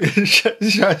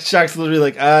 Shaq's literally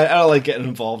like, I don't like getting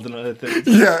involved in other things.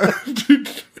 Yeah.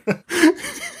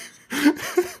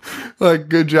 Like,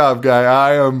 good job, guy.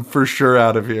 I am for sure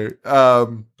out of here. But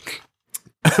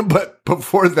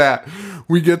before that,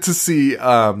 we get to see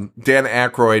Dan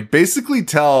Aykroyd basically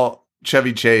tell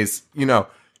Chevy Chase, you know,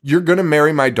 "You're going to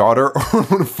marry my daughter or I'm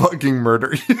going to fucking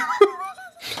murder you."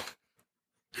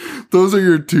 Those are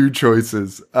your 2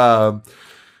 choices.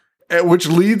 Which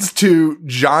leads to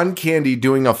John Candy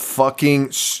doing a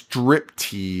fucking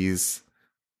striptease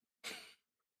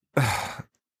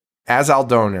as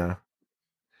Aldona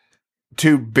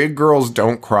to Big Girls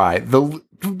Don't Cry. Don't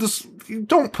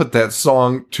put that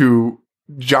song to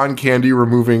John Candy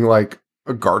removing like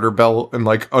a garter belt and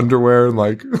like underwear and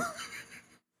like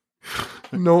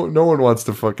no one wants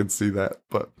to fucking see that.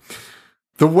 But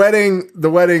the wedding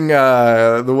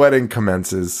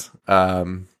commences.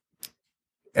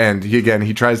 And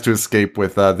he tries to escape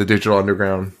with the Digital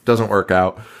Underground. Doesn't work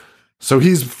out. So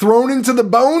he's thrown into the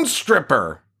bone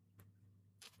stripper.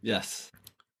 Yes.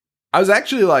 I was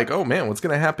actually like, oh man, what's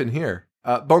going to happen here?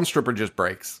 Bone stripper just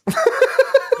breaks.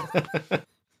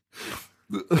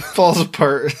 Falls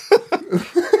apart.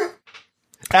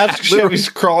 As Chevy's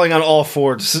crawling on all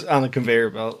fours on the conveyor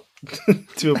belt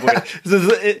to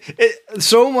avoid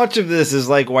so much of this is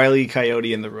like Wile E.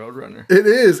 Coyote and the Roadrunner. It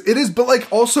is, but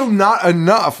like also not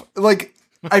enough. Like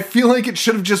I feel like it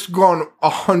should have just gone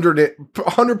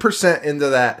 100% into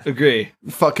that Agree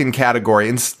fucking category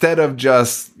instead of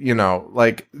just, you know,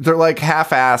 like they're like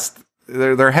half-assed.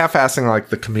 They're half-assing like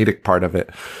the comedic part of it.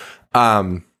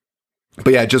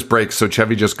 But yeah, it just breaks. So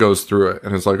Chevy just goes through it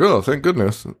and it's like, oh, thank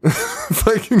goodness.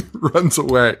 Fucking runs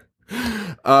away.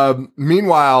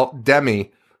 Meanwhile,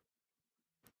 Demi,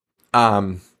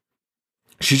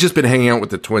 she's just been hanging out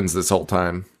with the twins this whole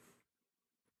time.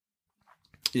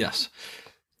 Yes.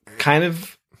 Kind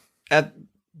of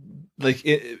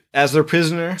as their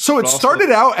prisoner. So it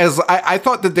started out as I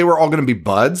thought that they were all going to be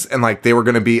buds and like they were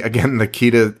going to be, again, the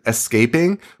key to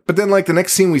escaping. But then like the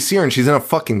next scene we see her and she's in a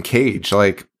fucking cage,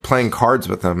 like playing cards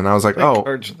with them. And I was like,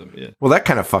 cards with them, yeah. Well, that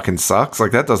kind of fucking sucks.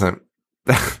 Like that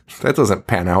doesn't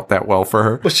pan out that well for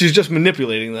her. But she's just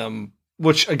manipulating them,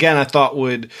 which again, I thought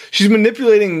she's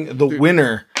manipulating the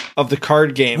winner of the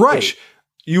card game. Right. Which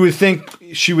you would think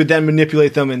she would then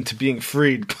manipulate them into being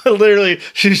freed, but literally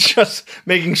she's just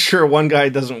making sure one guy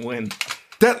doesn't win.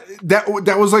 That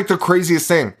was like the craziest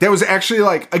thing. That was actually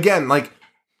like, again, like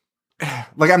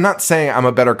I'm not saying I'm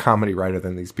a better comedy writer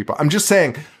than these people. I'm just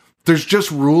saying there's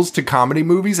just rules to comedy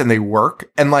movies and they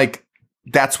work. And like,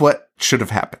 that's what should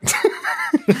have happened.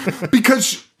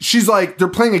 Because she's like, they're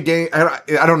playing a game. I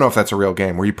don't know if that's a real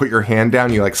game where you put your hand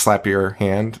down, you like slap your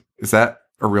hand. Is that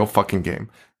a real fucking game?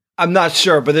 I'm not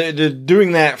sure, but they're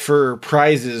doing that for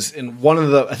prizes. And one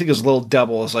of the, I think it was Little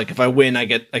Devil, is like, if I win, I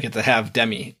get to have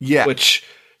Demi. Yeah. Which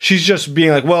she's just being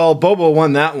like, well, Bobo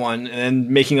won that one, and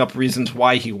making up reasons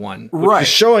why he won. Right.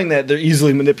 Showing that they're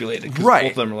easily manipulated. Right.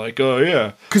 Both of them are like, oh,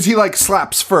 yeah. Because he like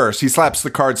slaps first. He slaps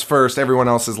the cards first. Everyone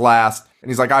else is last.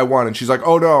 And he's like, I won. And she's like,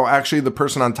 oh, no, actually, the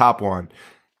person on top won.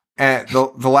 And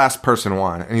the last person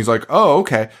won. And he's like, oh,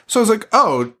 okay. So I was like,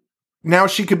 oh, now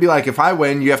she could be like, if I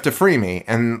win, you have to free me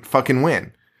and fucking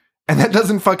win. And that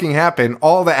doesn't fucking happen.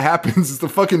 All that happens is the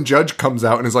fucking judge comes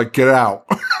out and is like, get out.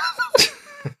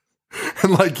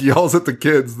 And like yells at the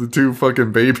kids, the two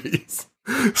fucking babies.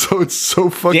 So it's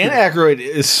so fucking... Dan Aykroyd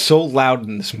is so loud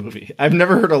in this movie. I've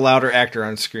never heard a louder actor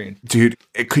on screen. Dude,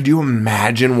 could you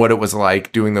imagine what it was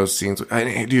like doing those scenes?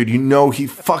 Dude, you know he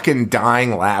fucking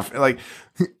dying laughing. Like...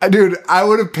 Dude, I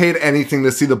would have paid anything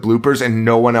to see the bloopers and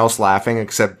no one else laughing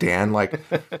except Dan, like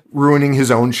ruining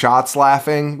his own shots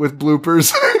laughing with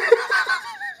bloopers.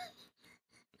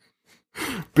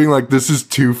 Being like, this is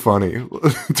too funny.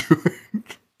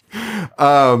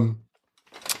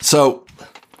 So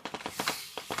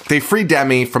they free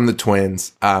Demi from the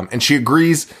twins, and she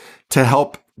agrees to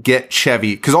help get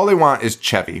Chevy, because all they want is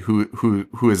Chevy,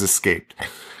 who has escaped.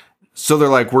 So they're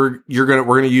like, we're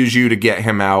gonna use you to get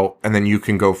him out, and then you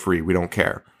can go free. We don't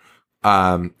care.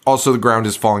 Also, the ground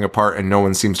is falling apart, and no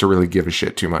one seems to really give a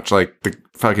shit too much. Like the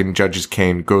fucking judge's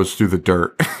cane goes through the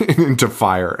dirt into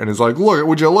fire, and is like, "Look,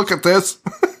 would you look at this?"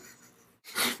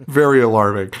 Very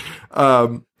alarming.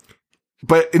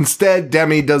 But instead,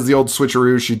 Demi does the old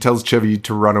switcheroo. She tells Chevy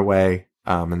to run away,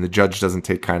 and the judge doesn't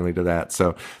take kindly to that.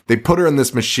 So they put her in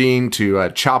this machine to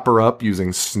chop her up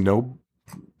using snow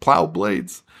plow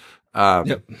blades.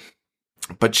 Yep.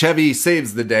 But Chevy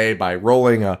saves the day by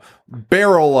rolling a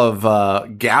barrel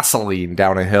of gasoline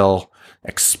down a hill,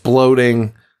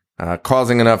 exploding,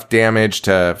 causing enough damage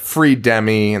to free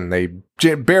Demi, and they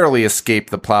barely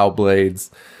escape the plow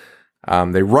blades.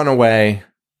 They run away,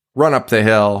 run up the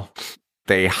hill,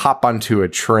 they hop onto a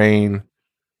train,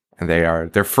 and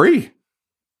they're free.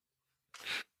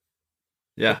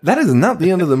 Yeah. That is not the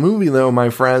end of the movie, though, my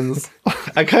friends.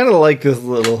 I kind of like this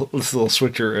little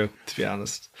switcheroo, to be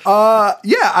honest.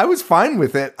 Yeah, I was fine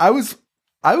with it. I was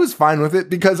fine with it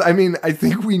because, I mean, I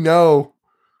think we know.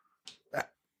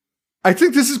 I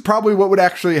think this is probably what would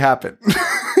actually happen.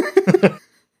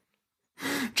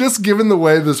 Just given the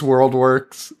way this world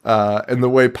works, and the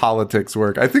way politics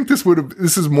work, I think this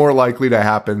is more likely to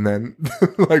happen than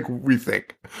like we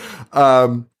think.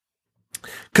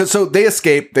 So they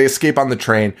escape on the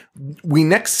train. We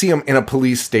next see them in a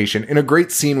police station in a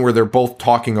great scene where they're both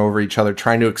talking over each other,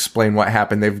 trying to explain what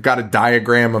happened. They've got a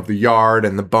diagram of the yard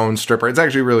and the bone stripper. It's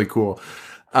actually really cool.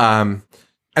 And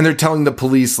they're telling the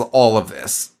police all of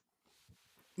this.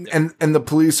 And the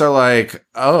police are like,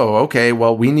 oh, okay,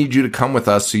 well, we need you to come with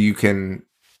us so you can,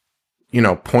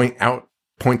 point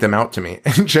them out to me.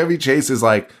 And Chevy Chase is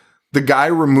like, the guy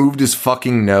removed his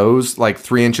fucking nose like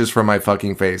 3 inches from my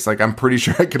fucking face. Like, I'm pretty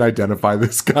sure I can identify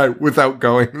this guy without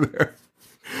going there.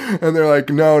 And they're like,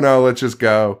 no, let's just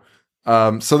go.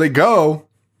 So they go.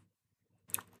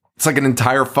 It's like an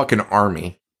entire fucking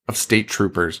army. of state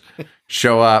troopers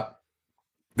show up.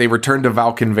 They return to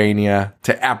Valkenvania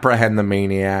to apprehend the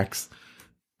maniacs.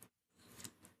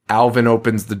 Alvin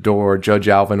opens the door. Judge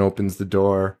Alvin opens the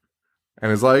door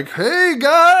and is like, "Hey,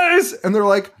 guys!" And they're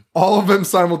like, all of them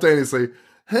simultaneously,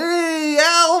 "Hey,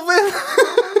 Alvin!"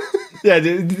 Yeah,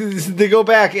 they go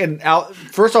back and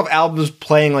first off, Alvin's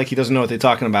playing like he doesn't know what they're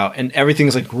talking about, and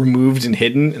everything's like removed and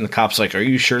hidden. And the cop's like, "Are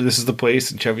you sure this is the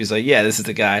place?" And Chevy's like, "Yeah, this is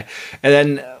the guy." And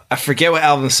then I forget what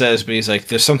Alvin says, but he's like,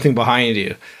 "There's something behind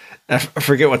you." I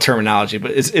forget what terminology,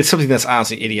 but it's something that's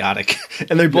honestly idiotic.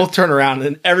 And they both turn around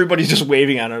and everybody's just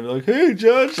waving at him like, "Hey,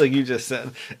 Judge," like you just said.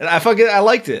 And I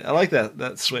liked it. I like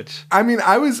that switch. I mean,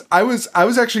 I was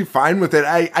actually fine with it.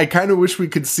 I kind of wish we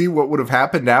could see what would have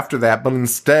happened after that, but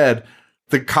instead,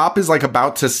 the cop is like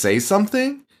about to say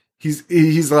something.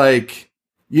 He's like,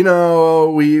 "You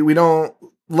know, we don't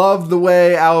love the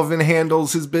way Alvin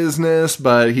handles his business,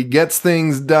 but he gets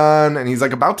things done." And he's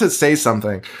like about to say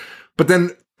something, but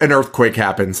then an earthquake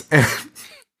happens,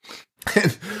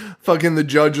 and fucking the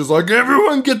judge is like,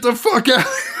 "Everyone get the fuck out."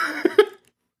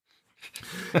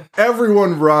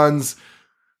 Everyone runs.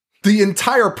 The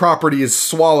entire property is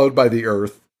swallowed by the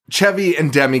earth. Chevy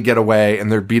and Demi get away in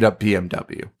their beat up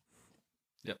BMW.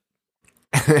 Yep.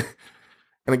 And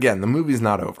again, the movie's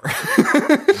not over.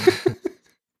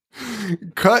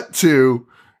 Cut to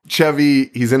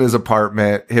Chevy, he's in his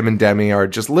apartment. Him and Demi are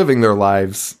just living their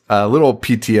lives. A little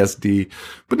PTSD,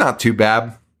 but not too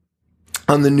bad.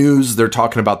 On the news, they're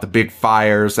talking about the big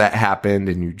fires that happened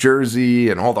in New Jersey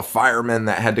and all the firemen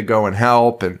that had to go and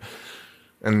help.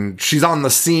 And she's on the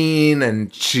scene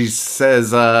and she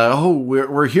says, "Oh,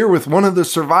 we're here with one of the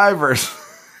survivors."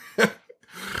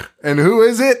 And who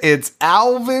is it? It's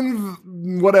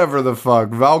Alvin, whatever the fuck,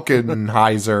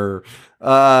 Valkenheiser.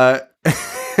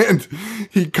 And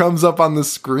he comes up on the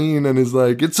screen and is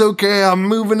like, "It's okay, I'm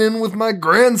moving in with my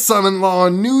grandson-in-law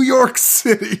in New York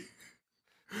City."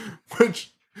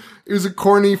 Which is a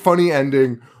corny, funny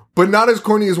ending, but not as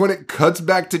corny as when it cuts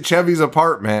back to Chevy's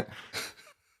apartment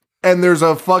and there's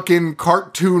a fucking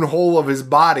cartoon hole of his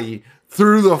body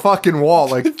through the fucking wall.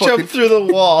 Like Jump through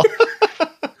the wall.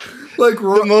 Like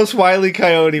the most Wile E.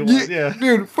 Coyote one, yeah.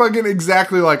 Dude, fucking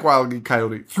exactly like Wile E.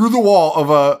 Coyote. Through the wall of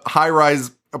a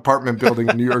high-rise apartment building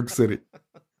in New York City.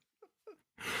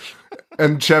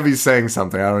 And Chevy's saying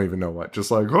something, I don't even know what.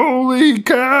 Just like, "Holy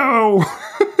cow!"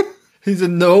 He's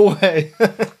in no way.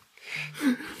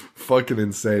 Fucking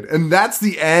insane. And that's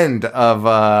the end of,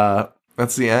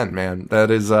 that's the end, man. That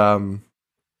is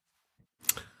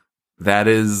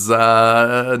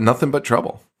nothing but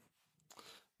trouble.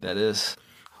 That is.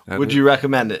 Would you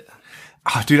recommend it?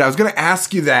 Oh, dude, I was going to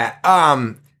ask you that. I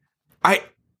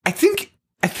think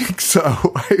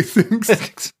so. I think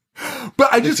so.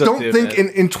 But I just don't think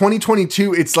in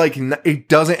 2022, it's like, it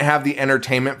doesn't have the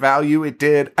entertainment value it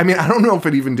did. I mean, I don't know if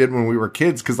it even did when we were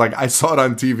kids, because like I saw it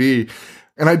on TV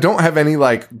and I don't have any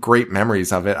like great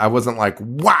memories of it. I wasn't like,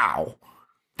 "Wow,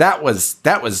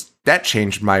 that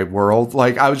changed my world."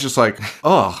 Like I was just like,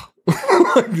 "Oh,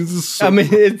 like, this is so." I mean,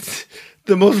 it's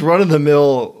the most run of the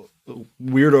mill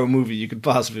weirdo movie you could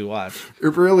possibly watch.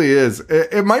 It really is.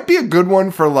 It might be a good one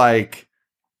for like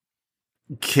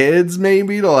kids,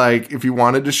 maybe, to like, if you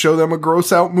wanted to show them a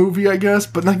gross out movie, I guess,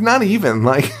 but like not even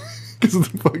like, because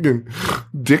of the fucking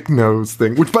dick nose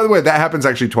thing, which by the way, that happens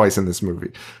actually twice in this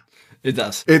movie. It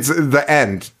does. It's the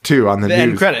end too on the news.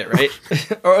 End credit, right?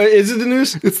 Or is it the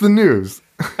news? It's the news.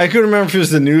 I couldn't remember if it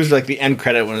was the news or like the end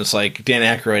credit when it's like Dan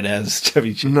Aykroyd as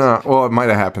Chevy Chase. No, well, it might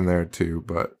have happened there too,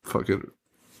 but fucking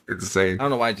insane. I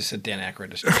don't know why I just said Dan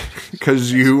Aykroyd as Chevy Chase.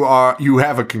 Because you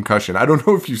have a concussion. I don't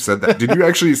know if you said that. Did you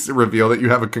actually reveal that you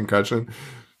have a concussion?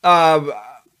 Well,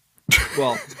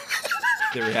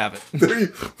 there we have it.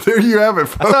 There you have it.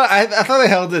 Folks. I thought I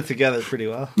held it together pretty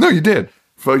well. No, you did.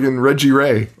 Fucking Reggie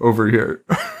Ray over here.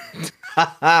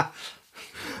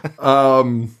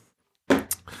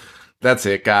 That's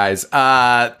it, guys.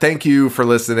 Thank you for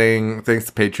listening. Thanks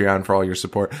to Patreon for all your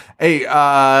support. Hey,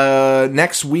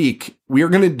 next week, we are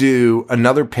going to do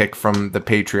another pick from the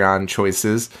Patreon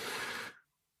choices,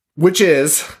 which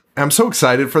is, I'm so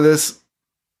excited for this,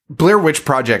 Blair Witch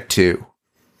Project 2.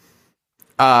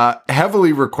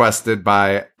 Heavily requested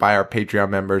by our Patreon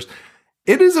members.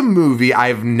 It is a movie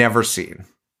I've never seen.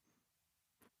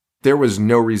 There was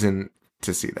no reason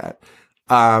to see that.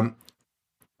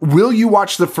 Will you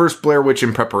watch the first Blair Witch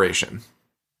in preparation?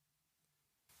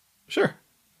 Sure.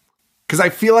 Because I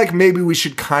feel like maybe we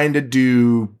should kind of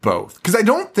do both. Because I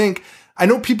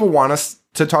know people want us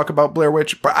to talk about Blair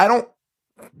Witch, but I don't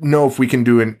know if we can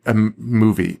do a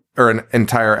movie or an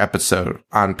entire episode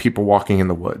on people walking in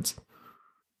the woods.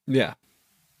 Yeah.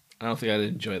 I don't think I'd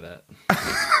enjoy that.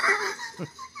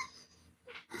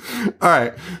 All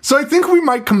right. So I think we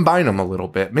might combine them a little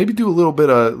bit. Maybe do a little bit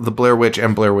of the Blair Witch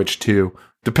and Blair Witch 2,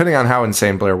 depending on how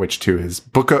insane Blair Witch 2 is.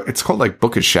 It's called like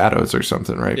Book of Shadows or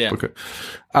something, right? Yeah.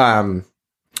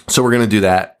 So we're going to do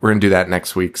that. We're going to do that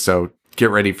next week. So get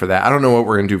ready for that. I don't know what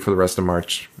we're going to do for the rest of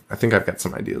March. I think I've got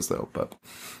some ideas though, but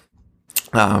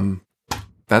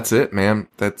that's it, man.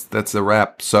 That's the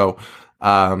wrap. So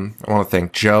I want to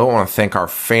thank Joe. I want to thank our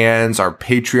fans, our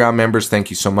Patreon members. Thank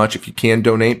you so much. If you can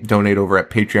donate over at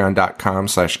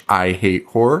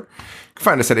patreon.com/IHateHorror. You can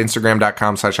find us at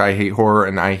instagram.com/IHateHorror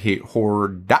and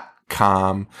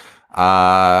IHateHorror.com.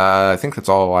 I think that's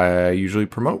all I usually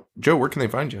promote. Joe, where can they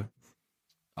find you?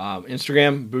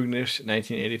 Instagram,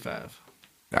 Boognish1985.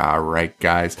 All right,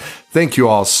 guys. Thank you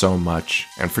all so much.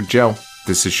 And for Joe,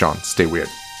 this is Sean. Stay weird.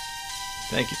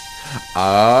 Thank you.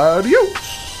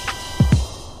 Adios.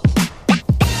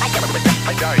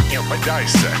 I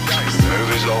dissect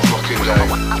movies all fucking day.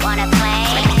 Wanna play?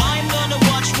 I'm gonna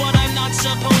watch what I'm not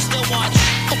supposed to watch.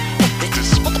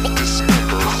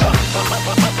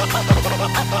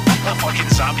 A fucking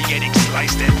zombie getting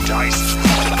sliced and diced.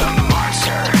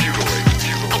 Monster. Mutilate.